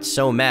 and he got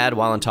so mad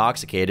while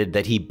intoxicated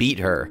that he beat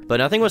her,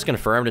 but nothing was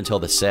confirmed until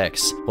the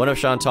 6th. One of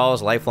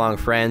Chantal's lifelong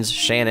friends,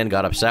 Shannon,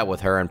 got upset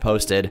with her and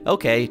posted,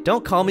 "Okay,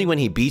 don't call me when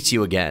he beats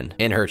you again,"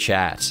 in her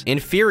chat.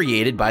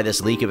 Infuriated by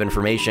this leak of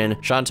information,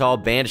 Chantal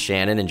banned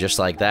Shannon, and just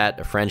like that,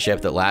 a friendship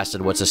that lasted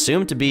what's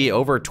assumed to be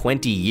over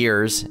 20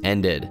 years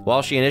ended.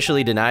 While she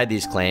initially denied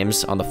these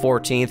claims, on the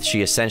 14th,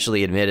 she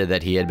essentially admitted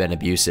that he had been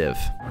abusive.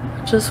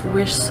 Just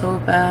wish so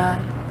bad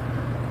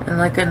in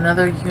like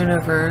another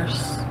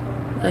universe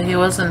that he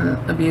wasn't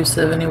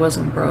abusive and he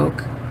wasn't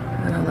broke.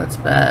 I know that's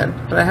bad,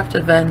 but I have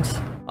to vent.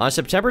 On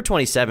September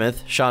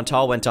 27th,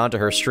 Chantal went onto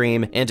her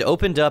stream and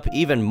opened up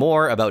even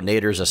more about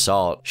Nader's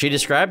assault. She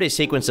described a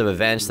sequence of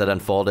events that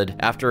unfolded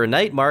after a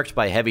night marked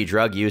by heavy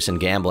drug use and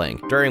gambling,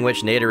 during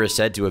which Nader is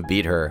said to have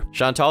beat her.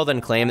 Chantal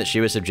then claimed that she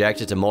was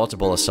subjected to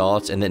multiple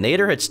assaults and that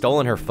Nader had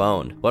stolen her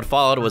phone. What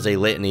followed was a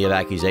litany of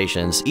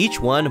accusations,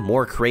 each one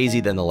more crazy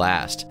than the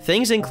last.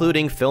 Things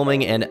including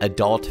filming an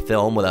adult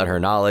film without her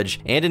knowledge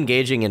and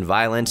engaging in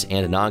violent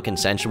and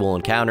non-consensual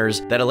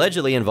encounters that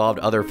allegedly involved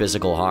other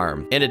physical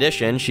harm. In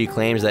addition, she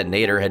claims that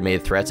Nader had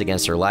made threats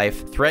against her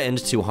life, threatened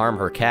to harm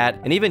her cat,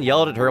 and even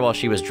yelled at her while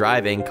she was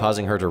driving,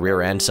 causing her to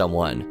rear-end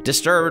someone.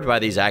 Disturbed by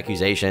these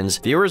accusations,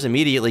 viewers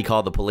immediately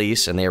called the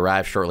police, and they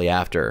arrived shortly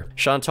after.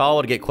 Chantal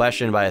would get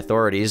questioned by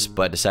authorities,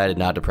 but decided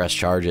not to press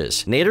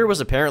charges. Nader was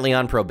apparently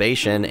on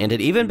probation and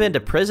had even been to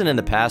prison in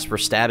the past for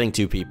stabbing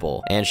 2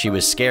 people, and she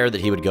was scared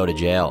that he would go to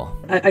jail.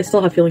 I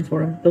still have feelings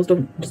for him. Those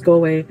don't just go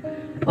away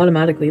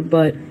automatically,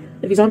 but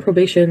if he's on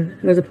probation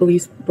and there's a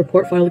police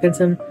report filed against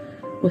him,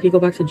 Will he go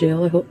back to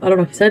jail? I hope. I don't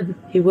know. He said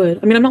he would.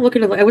 I mean, I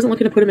wasn't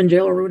looking to put him in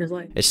jail or ruin his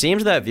life. It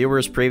seems that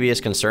viewers' previous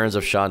concerns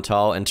of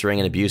Chantal entering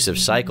an abusive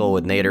cycle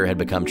with Nader had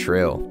become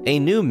true. A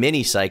new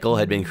mini-cycle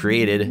had been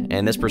created,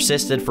 and this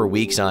persisted for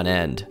weeks on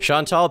end.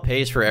 Chantal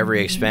pays for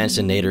every expense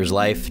in Nader's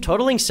life,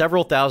 totaling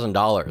several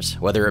 $1,000s,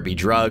 whether it be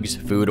drugs,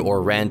 food,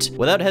 or rent,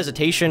 without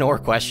hesitation or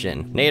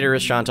question. Nader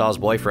is Chantal's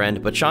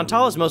boyfriend, but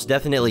Chantal is most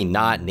definitely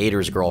not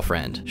Nader's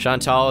girlfriend.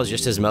 Chantal is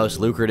just his most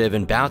lucrative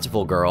and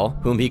bountiful girl,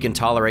 whom he can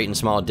tolerate in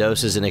small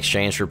doses in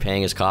exchange for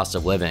paying his cost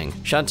of living.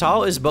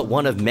 Chantal is but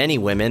one of many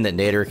women that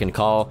Nader can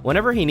call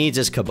whenever he needs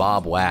his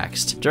kebab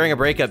waxed. During a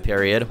breakup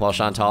period, while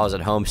Chantal is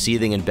at home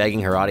seething and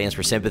begging her audience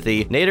for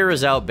sympathy, Nader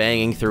is out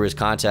banging through his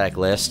contact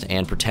list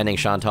and pretending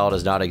Chantal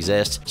does not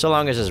exist so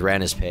long as his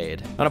rent is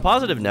paid. On a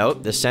positive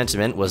note, this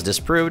sentiment was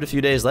disproved a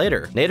few days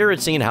later. Nader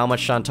had seen how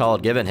much Chantal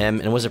had given him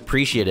and was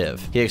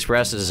appreciative. He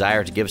expressed a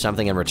desire to give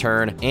something in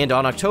return, and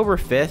on October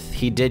 5th,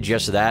 he did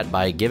just that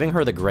by giving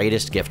her the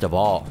greatest gift of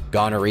all: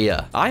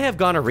 gonorrhea. I have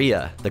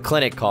gonorrhea. The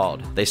clinic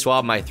called. They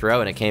swabbed my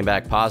throat and it came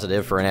back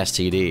positive for an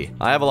STD.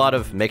 I have a lot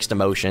of mixed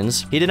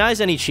emotions. He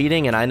denies any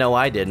cheating, and I know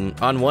I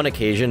didn't. On one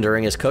occasion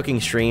during his cooking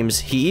streams,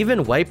 he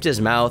even wiped his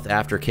mouth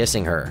after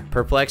kissing her.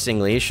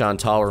 Perplexingly,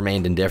 Chantal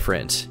remained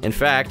indifferent. In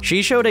fact,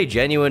 she showed a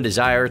genuine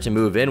desire to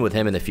move in with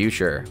him in the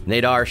future.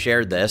 Nader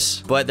shared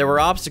this, but there were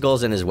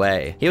obstacles in his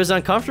way. He was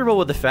uncomfortable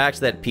with the fact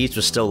that Peach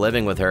was still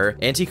living with her,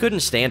 and he couldn't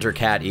stand her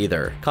cat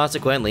either.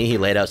 Consequently, he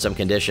laid out some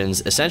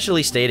conditions,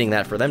 essentially stating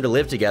that for them to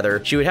live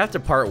together, she would have to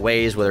part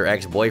ways with her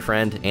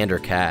ex-boyfriend and her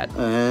cat.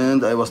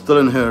 And I was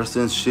telling her,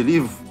 since she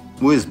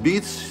live with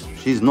Beats,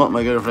 she's not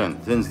my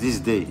girlfriend. Since this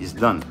day is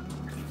done.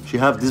 She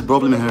have this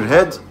problem in her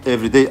head,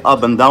 every day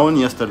up and down.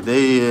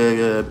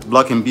 Yesterday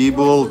blocking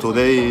people,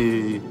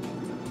 today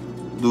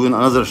doing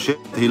another shit.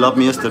 He loved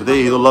me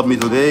yesterday, he don't love me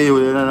today.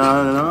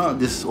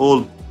 This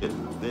all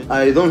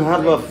I don't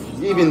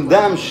have even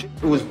damn shit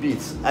with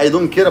Beats. I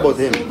don't care about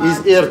him.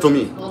 He's heir to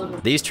me.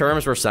 These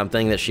terms were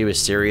something that she was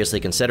seriously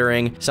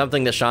considering,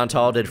 something that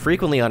Chantal did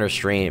frequently on her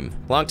stream.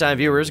 Longtime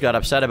viewers got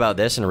upset about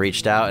this and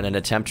reached out in an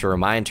attempt to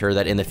remind her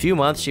that in the few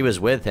months she was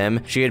with him,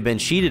 she had been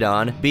cheated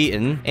on,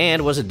 beaten,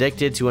 and was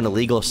addicted to an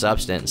illegal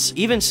substance.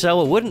 Even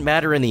so, it wouldn't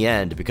matter in the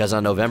end, because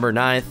on November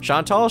 9th,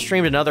 Chantal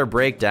streamed another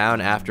breakdown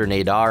after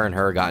Nader and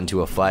her got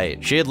into a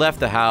fight. She had left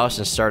the house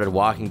and started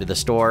walking to the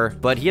store,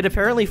 but he had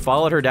apparently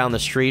followed her down the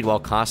street while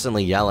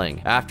constantly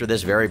yelling. After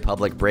this very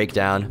public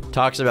breakdown,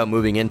 talks about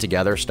moving in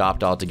together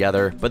stopped altogether,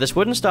 but this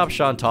wouldn't stop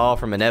Chantal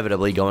from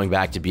inevitably going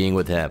back to being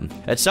with him.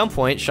 At some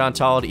point,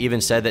 Chantal had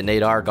even said that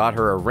Nader got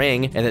her a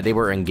ring and that they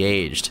were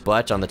engaged,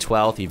 but on the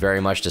 12th, he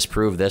very much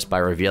disproved this by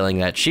revealing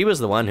that she was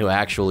the one who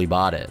actually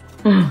bought it.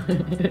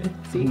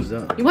 See? Who's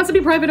that? He wants to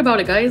be private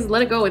about it, guys.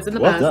 Let it go. It's in the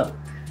What's past.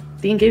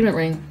 that? The engagement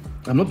ring.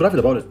 I'm not private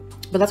about it.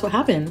 But that's what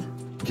happened.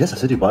 Yes, I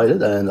said you buy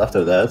it, and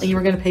after that... And you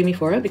were going to pay me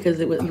for it because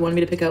you wanted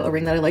me to pick out a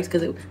ring that I liked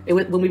because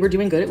when we were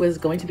doing good, it was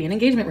going to be an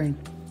engagement ring.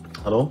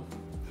 Hello?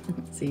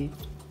 See?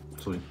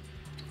 Sorry.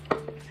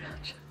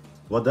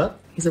 What that?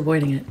 He's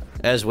avoiding it.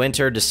 As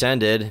winter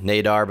descended,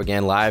 Nader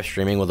began live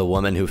streaming with a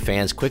woman who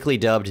fans quickly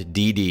dubbed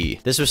DD.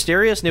 This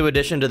mysterious new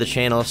addition to the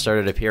channel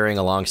started appearing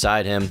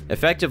alongside him,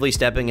 effectively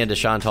stepping into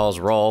Chantal's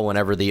role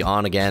whenever the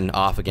on-again,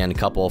 off-again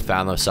couple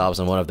found themselves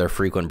in one of their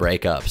frequent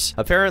breakups.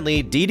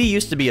 Apparently, DD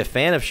used to be a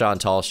fan of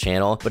Chantal's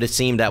channel, but it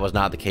seemed that was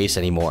not the case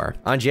anymore.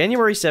 On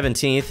January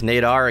 17th,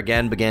 Nader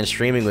again began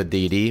streaming with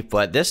DD,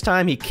 but this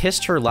time he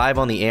kissed her live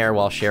on the air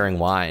while sharing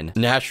wine.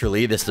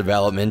 Naturally, this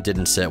development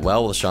didn't sit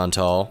well with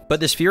Chantal, but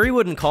this fury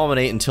wouldn't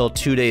culminate until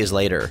 2 days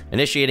later.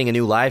 Initiating a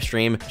new live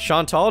stream,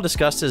 Chantal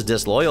discussed his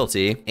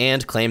disloyalty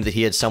and claimed that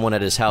he had someone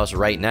at his house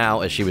right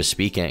now as she was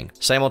speaking.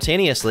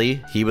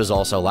 Simultaneously, he was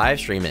also live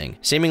streaming,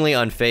 seemingly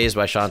unfazed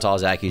by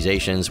Chantal's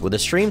accusations, with a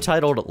stream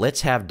titled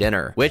Let's Have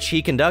Dinner, which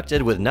he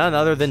conducted with none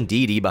other than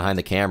DD behind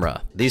the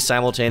camera. These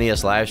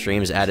simultaneous live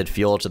streams added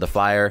fuel to the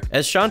fire,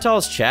 as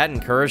Chantal's chat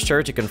encouraged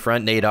her to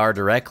confront Nader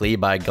directly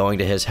by going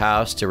to his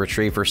house to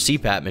retrieve her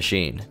CPAP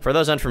machine. For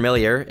those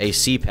unfamiliar, a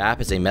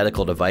CPAP is a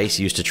medical device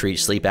used to treat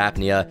sleep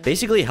apnea,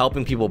 basically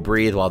helping people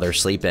breathe while they're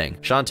sleeping.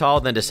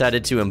 Chantal then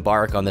decided to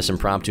embark on this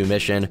impromptu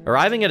mission,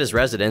 arriving at his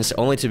residence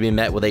only to be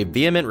met with a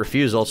vehement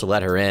refusal to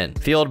let her in.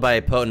 Fueled by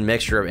a potent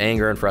mixture of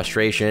anger and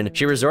frustration,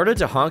 she resorted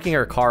to honking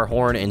her car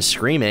horn and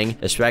screaming,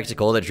 a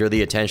spectacle that drew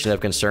the attention of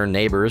concerned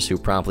neighbors who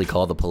promptly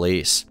called the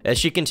police. As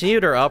she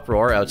continued her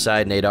uproar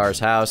outside Nader's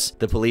house,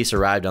 the police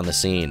arrived on the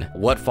scene.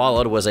 What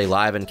followed was a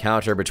live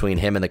encounter between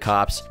him and the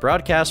cops,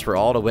 broadcast for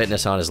all to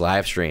witness on his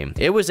live stream.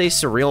 It was a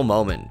surreal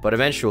moment, but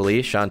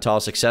eventually, Chantal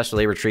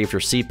successfully retrieved her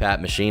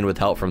CPAP machine with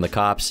help from the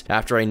cops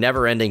after a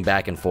never-ending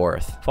back and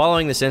forth.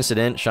 Following this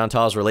incident,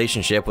 Chantal's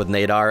relationship with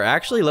Nader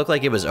actually looked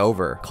like it was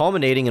over,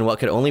 culminating in what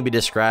could only be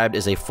described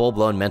as a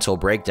full-blown mental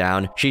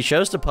breakdown. She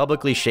chose to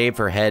publicly shave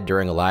her head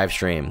during a live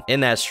stream.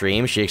 In that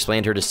stream, she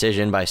explained her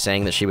decision by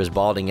saying that she was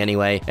balding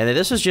anyway, and that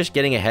this was just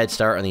getting a head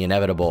start on the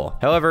inevitable.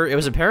 However, it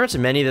was apparent to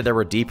many that there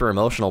were deeper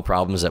emotional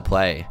problems at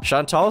play.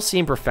 Chantal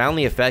seemed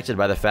profoundly affected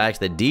by the fact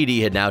that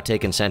DD had now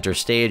taken center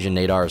stage in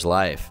Nader's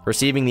life.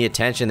 Receiving the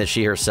attention position that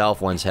she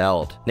herself once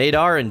held.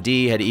 Nadar and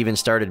Dee had even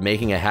started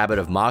making a habit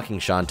of mocking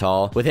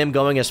Chantal, with him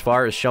going as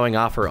far as showing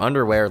off her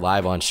underwear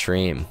live on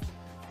stream.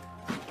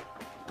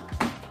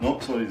 No,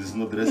 sorry, this is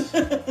not dress.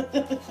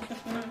 Oh,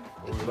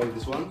 you like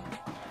this one?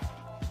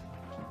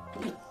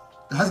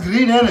 It has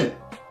green in it.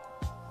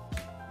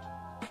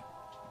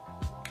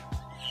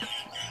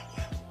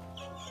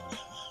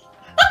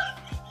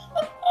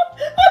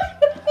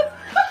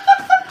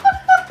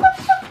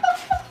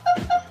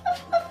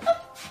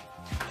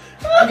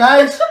 Hi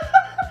guys.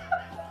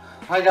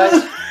 Hi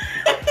guys.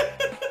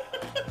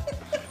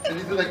 Can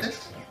you do like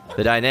this?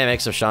 The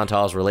dynamics of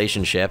Chantal's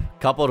relationship,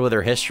 coupled with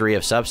her history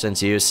of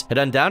substance use, had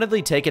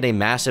undoubtedly taken a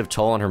massive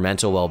toll on her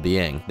mental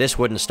well-being. This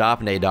wouldn't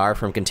stop Nadar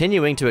from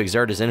continuing to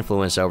exert his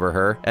influence over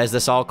her, as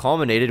this all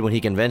culminated when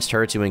he convinced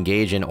her to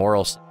engage in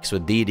oral sex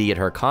with Dee at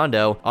her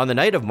condo on the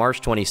night of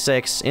March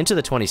 26th into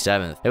the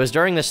 27th. It was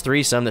during this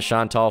threesome that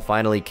Chantal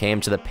finally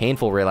came to the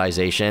painful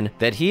realization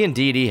that he and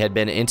Dee had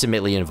been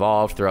intimately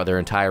involved throughout their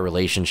entire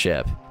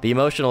relationship. The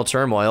emotional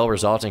turmoil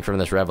resulting from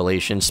this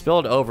revelation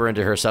spilled over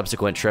into her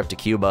subsequent trip to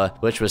Cuba,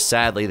 which was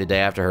sadly the day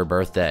after her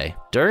birthday.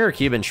 During her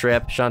Cuban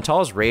trip,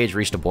 Chantal's rage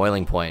reached a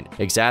boiling point,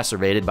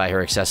 exacerbated by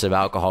her excessive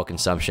alcohol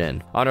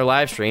consumption. On her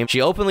livestream,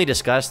 she openly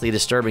discussed the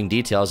disturbing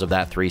details of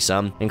that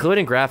threesome,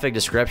 including graphic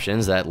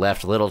descriptions that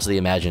left little to the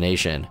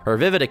imagination. Her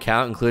vivid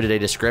account included a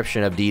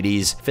description of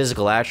Dee's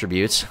physical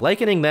attributes,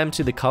 likening them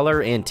to the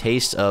color and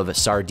taste of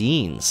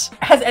sardines.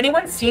 Has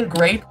anyone seen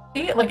grape?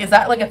 Like, is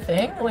that like a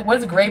thing? Like, what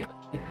is grape?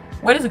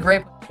 What is a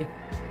grape?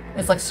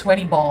 It's like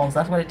sweaty balls.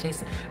 That's what it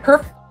tasted. Her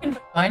fucking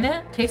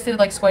vagina tasted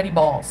like sweaty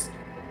balls.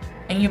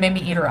 And you made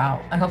me eat her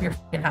out. I hope you're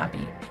fucking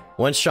happy.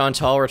 Once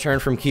Chantal returned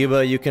from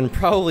Cuba, you can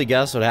probably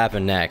guess what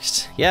happened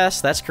next.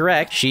 Yes, that's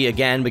correct. She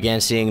again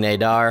began seeing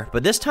Nadar,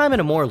 but this time in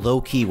a more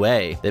low-key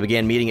way. They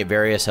began meeting at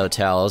various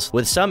hotels,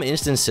 with some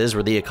instances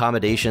where the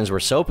accommodations were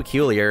so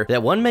peculiar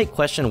that one may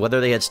question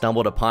whether they had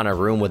stumbled upon a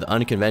room with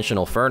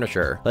unconventional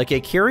furniture, like a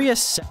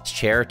curious sex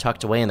chair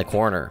tucked away in the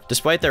corner.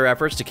 Despite their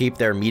efforts to keep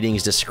their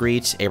meetings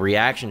discreet, a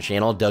reaction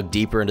channel dug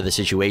deeper into the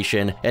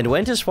situation and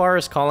went as far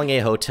as calling a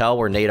hotel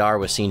where Nadar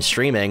was seen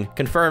streaming,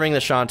 confirming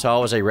that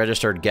Chantal was a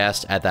registered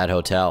guest at that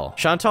hotel.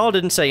 Chantal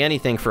didn't say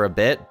anything for a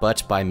bit,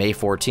 but by May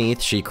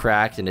 14th, she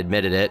cracked and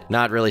admitted it,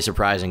 not really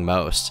surprising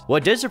most.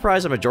 What did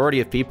surprise a majority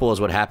of people is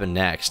what happened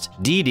next.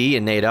 Dee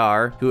and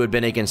Nadar, who had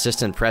been a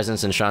consistent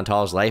presence in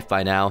Chantal's life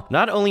by now,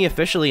 not only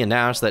officially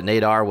announced that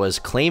Nadar was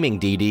claiming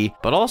Dee,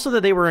 but also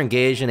that they were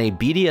engaged in a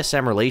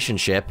BDSM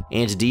relationship,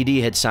 and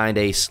Dee had signed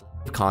a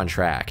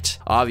contract.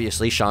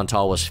 Obviously,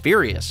 Chantal was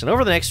furious, and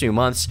over the next few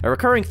months, a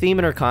recurring theme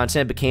in her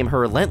content became her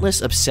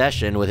relentless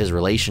obsession with his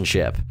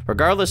relationship.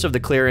 Regardless of the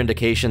clear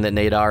indication that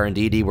Nadar and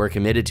Dee were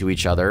committed to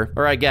each other,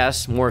 or I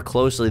guess, more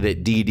closely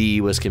that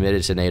Dee was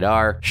committed to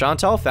Nadar,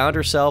 Chantal found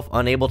herself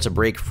unable to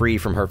break free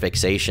from her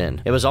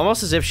fixation. It was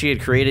almost as if she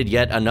had created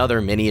yet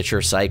another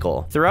miniature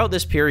cycle. Throughout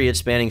this period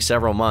spanning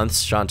several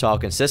months, Chantal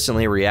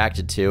consistently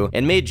reacted to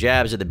and made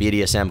jabs at the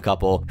BDSM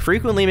couple,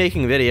 frequently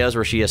making videos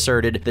where she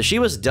asserted that she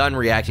was done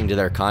reacting to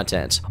their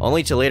content,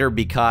 only to later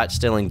be caught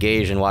still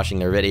engaged in watching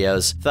their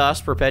videos, thus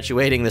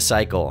perpetuating the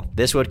cycle.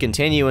 This would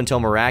continue until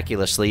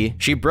miraculously,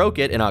 she broke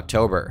it in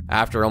October.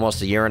 After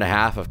almost a year and a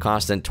half of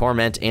constant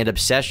torment and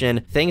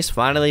obsession, things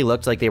finally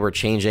looked like they were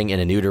changing in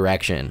a new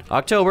direction.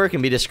 October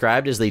can be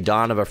described as the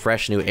dawn of a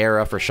fresh new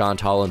era for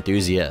Chantal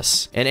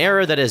enthusiasts, an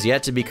era that is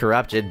yet to be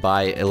corrupted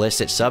by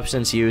illicit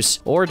substance use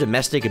or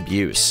domestic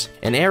abuse,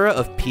 an era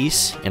of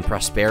peace and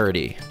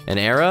prosperity, an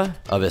era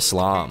of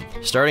Islam.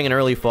 Starting in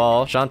early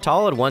fall,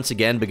 Chantal had once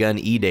again begun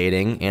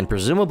e-dating and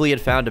presumably had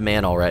found a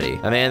man already.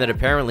 A man that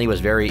apparently was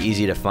very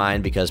easy to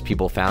find because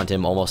people found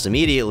him almost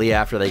immediately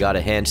after they got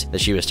a hint that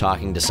she was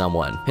talking to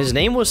someone. His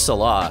name was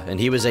Salah, and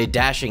he was a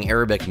dashing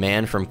Arabic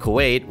man from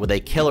Kuwait with a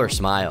killer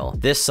smile.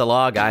 This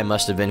Salah guy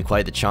must have been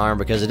quite the charm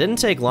because it didn't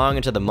take long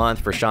into the month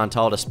for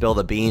Chantal to spill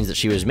the beans that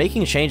she was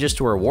making changes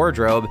to her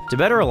wardrobe to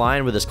better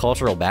align with his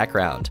cultural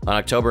background. On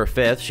October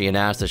 5th, she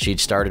announced that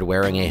she'd started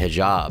wearing a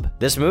hijab.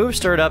 This move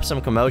stirred up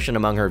some commotion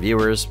among her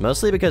viewers,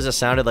 mostly because it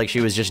sounded like she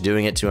was just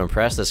doing it to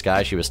impress this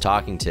guy she was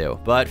talking to.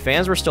 But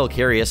fans were still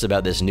curious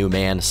about this new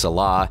man,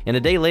 Salah, and a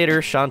day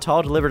later,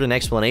 Chantal delivered an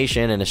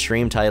explanation in a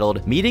stream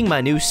titled, "Meeting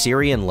My New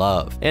Syrian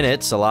Love." In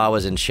it, Salah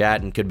was in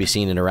chat and could be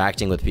seen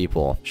interacting with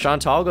people.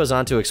 Chantal goes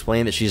on to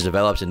explain that she's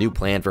developed a new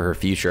plan for her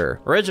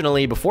future.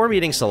 Originally, before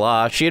meeting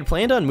Salah, she had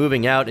planned on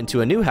moving out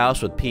into a new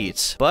house with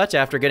Pete's, but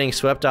after getting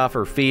swept off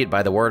her feet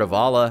by the word of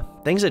Allah,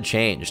 things had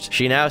changed.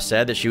 She now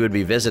said that she would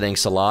be visiting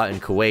Salah in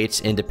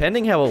Kuwait, and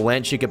depending how it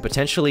went, she could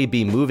potentially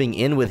be moving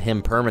in with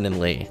him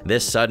permanently.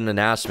 This sudden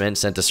announcement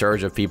sent a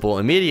surge of people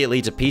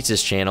immediately to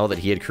Pete's channel that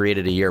he had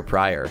created a year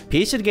prior.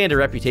 Pete had gained a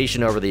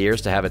reputation over the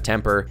years to have a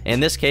temper,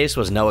 and this case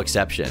was no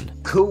exception.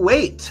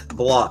 Kuwait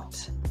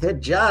blocked.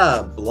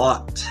 Hijab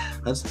blocked.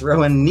 Let's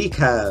throw in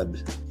niqab.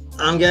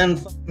 I'm getting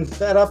fucking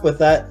fed up with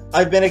that.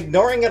 I've been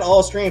ignoring it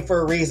all stream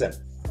for a reason.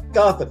 F***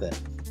 off with it.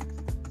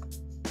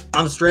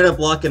 I'm straight up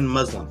blocking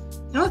Muslim.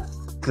 You know what?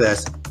 F***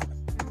 this.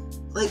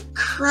 Like,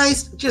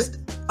 Christ, just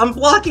I'm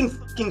blocking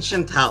fucking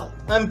Chantal.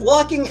 I'm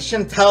blocking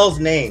Chantal's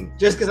name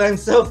just because I'm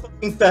so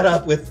fucking fed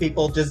up with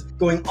people just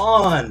going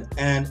on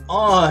and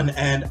on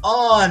and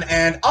on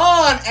and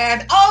on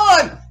and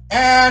on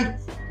and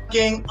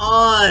fucking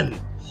on.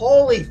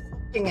 Holy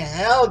fucking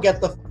hell,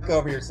 get the fuck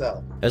over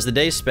yourself. As the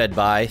days sped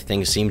by,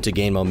 things seemed to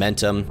gain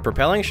momentum,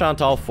 propelling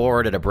Chantal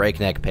forward at a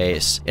breakneck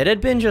pace. It had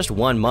been just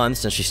 1 month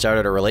since she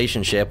started a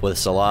relationship with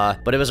Salah,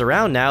 but it was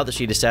around now that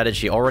she decided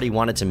she already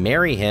wanted to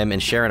marry him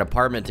and share an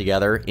apartment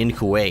together in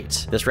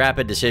Kuwait. This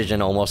rapid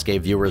decision almost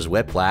gave viewers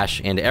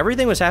whiplash, and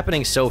everything was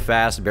happening so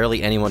fast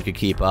barely anyone could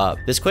keep up.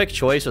 This quick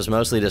choice was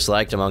mostly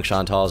disliked among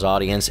Chantal's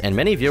audience, and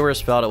many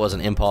viewers felt it was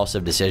an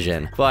impulsive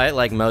decision. But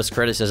like most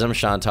criticism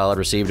Chantal had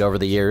received over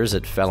the years,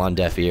 it fell on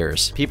deaf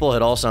ears. People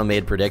had also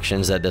made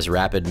predictions that this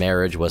rapid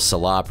marriage was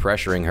Salah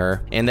pressuring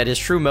her, and that his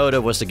true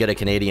motive was to get a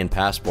Canadian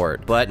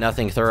passport, but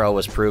nothing thorough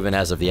was proven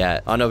as of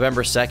yet. On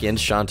November 2nd,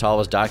 Chantal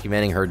was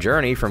documenting her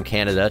journey from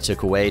Canada to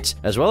Kuwait,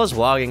 as well as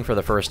vlogging for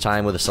the first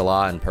time with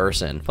Salah in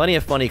person. Plenty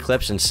of funny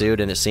clips ensued,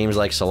 and it seems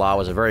like Salah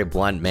was a very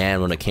blunt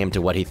man when it came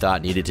to what he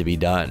thought needed to be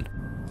done.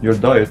 Your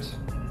diet,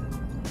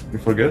 you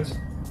forget?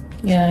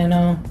 Yeah, I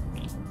know.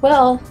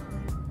 Well,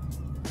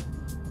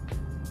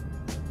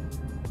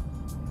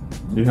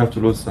 You have to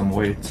lose some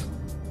weight.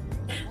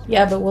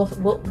 yeah, but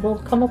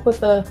we'll come up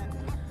with a...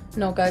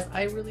 No, guys,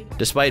 I really...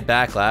 Despite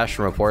backlash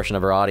from a portion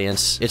of her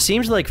audience, it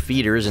seems like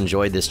feeders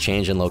enjoyed this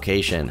change in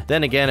location.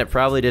 Then again, it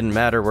probably didn't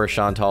matter where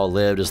Chantal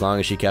lived as long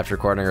as she kept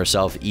recording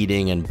herself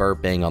eating and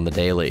burping on the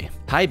daily.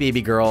 Hi,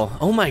 baby girl.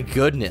 Oh my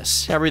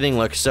goodness, everything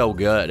looks so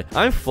good.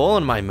 I'm full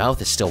and my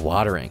mouth is still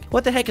watering.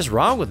 What the heck is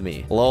wrong with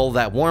me? Lol,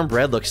 that warm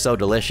bread looks so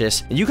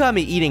delicious, and you got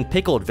me eating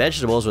pickled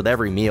vegetables with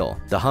every meal.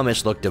 The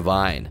hummus looked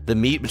divine. The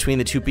meat between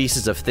the 2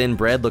 pieces of thin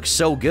bread looks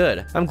so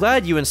good. I'm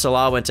glad you and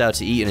Salah went out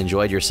to eat and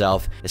enjoyed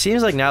yourself. It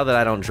seems like now that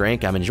I don't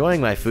drink, I'm enjoying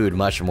my food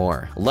much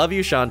more. Love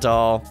you,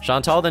 Chantal.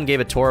 Chantal then gave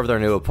a tour of their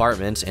new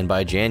apartment, and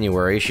by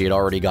January, she had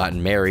already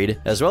gotten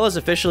married, as well as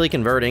officially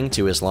converting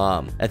to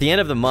Islam. At the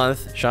end of the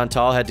month,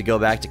 Chantal had to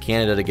go back to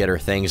Canada to get her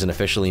things and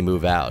officially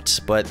move out,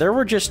 but there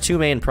were just 2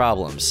 main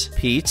problems: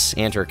 Pete's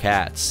and her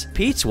cats.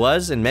 Pete's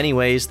was, in many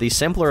ways, the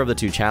simpler of the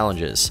 2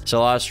 challenges.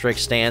 Salah's strict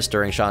stance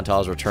during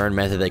Chantal's return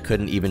meant that they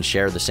couldn't even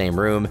share the same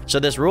room, so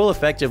this rule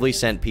effectively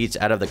sent Pete's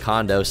out of the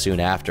condo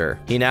soon after.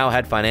 He now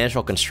had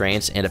financial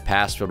constraints and a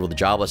past filled with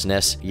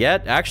joblessness,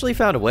 yet actually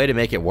found a way to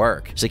make it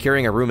work,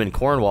 securing a room in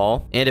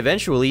Cornwall, and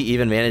eventually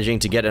even managing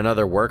to get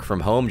another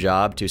work-from-home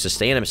job to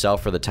sustain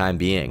himself for the time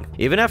being.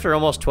 Even after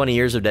almost 20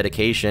 years of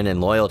dedication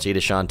and loyalty to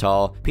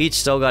Chantal, Pete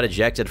still got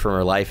ejected from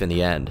her life in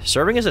the end,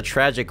 serving as a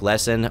tragic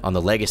lesson on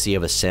the legacy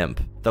of a simp.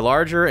 The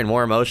larger and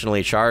more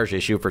emotionally charged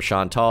issue for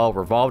Chantal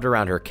revolved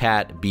around her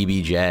cat,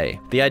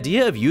 BBJ. The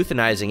idea of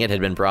euthanizing it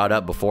had been brought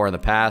up before in the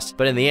past,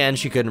 but in the end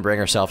she couldn't bring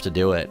herself to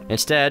do it.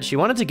 Instead, she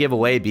wanted to give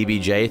away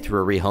BBJ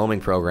through a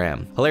rehoming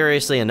program.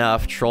 Hilariously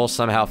enough, trolls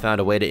somehow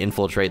found a way to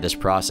infiltrate this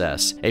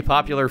process. A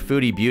popular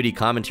foodie beauty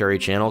commentary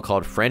channel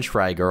called French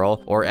Fry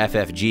Girl, or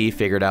FFG,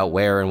 figured out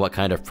where and what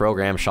kind of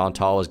program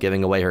Chantal was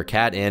giving away her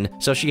cat in,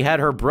 so she had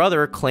her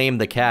brother claim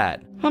the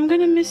cat. I'm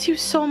gonna miss you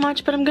so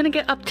much, but I'm gonna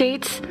get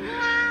updates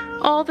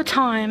all the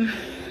time.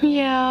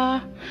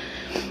 Yeah,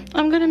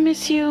 I'm gonna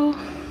miss you.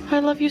 I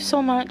love you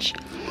so much.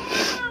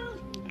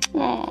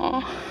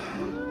 Aww.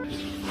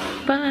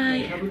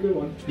 Bye. Have a good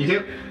one. You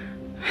too.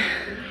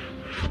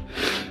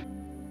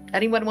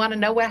 Anyone want to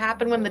know what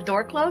happened when the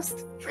door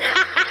closed?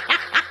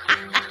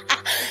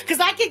 Because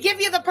I could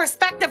give you the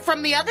perspective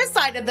from the other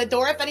side of the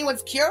door if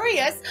anyone's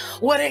curious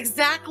what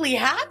exactly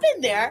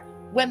happened there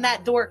when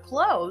that door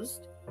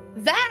closed.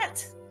 That,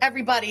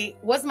 everybody,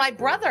 was my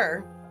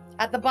brother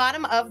at the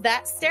bottom of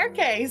that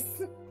staircase.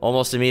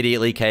 Almost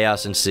immediately,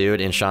 chaos ensued,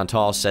 and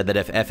Chantal said that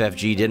if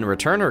FFG didn't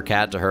return her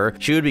cat to her,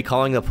 she would be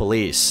calling the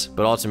police,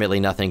 but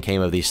ultimately nothing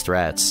came of these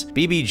threats.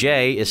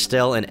 BBJ is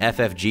still in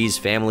FFG's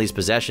family's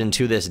possession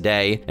to this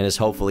day, and is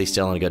hopefully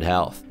still in good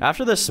health.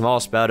 After this small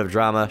spout of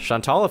drama,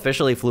 Chantal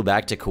officially flew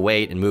back to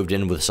Kuwait and moved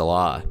in with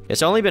Salah.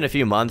 It's only been a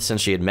few months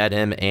since she had met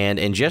him, and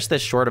in just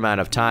this short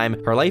amount of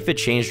time, her life had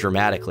changed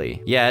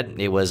dramatically, yet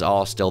it was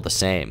all still the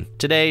same.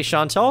 Today,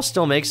 Chantal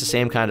still makes the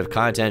same kind of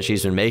content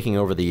she's been making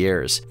over the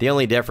years. The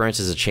only difference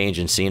is a change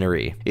in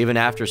scenery. Even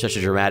after such a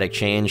dramatic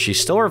change, she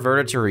still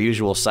reverted to her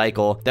usual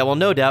cycle that will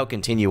no doubt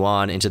continue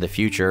on into the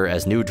future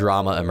as new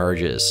drama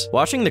emerges.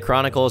 Watching the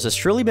Chronicles has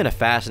truly been a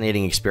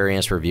fascinating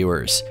experience for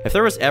viewers. If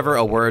there was ever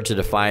a word to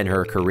define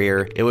her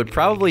career, it would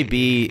probably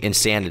be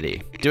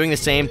insanity. Doing the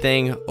same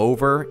thing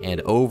over and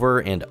over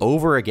and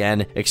over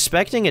again,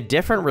 expecting a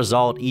different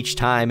result each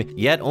time,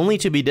 yet only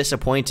to be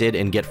disappointed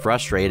and get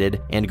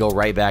frustrated and go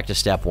right back to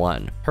step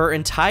 1. Her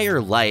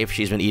entire life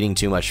she's been eating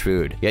too much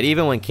food, yet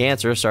even when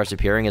cancer starts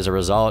appearing as a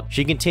result,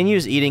 she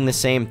continues eating the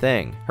same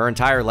thing. Her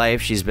entire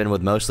life she's been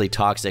with mostly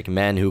toxic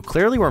men who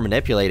clearly were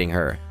manipulating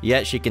her,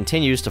 yet she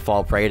continues to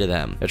fall prey to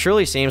them. It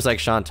truly seems like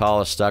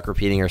Chantal is stuck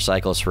repeating her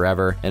cycles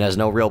forever and has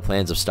no real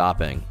plans of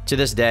stopping. To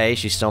this day,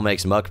 she still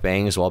makes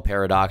mukbangs while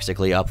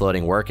paradoxically regularly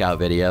uploading workout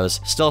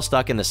videos, still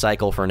stuck in the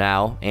cycle for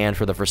now and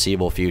for the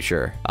foreseeable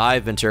future.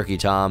 I've been Turkey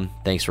Tom,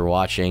 thanks for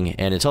watching,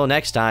 and until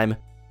next time,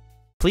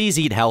 please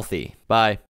eat healthy. Bye.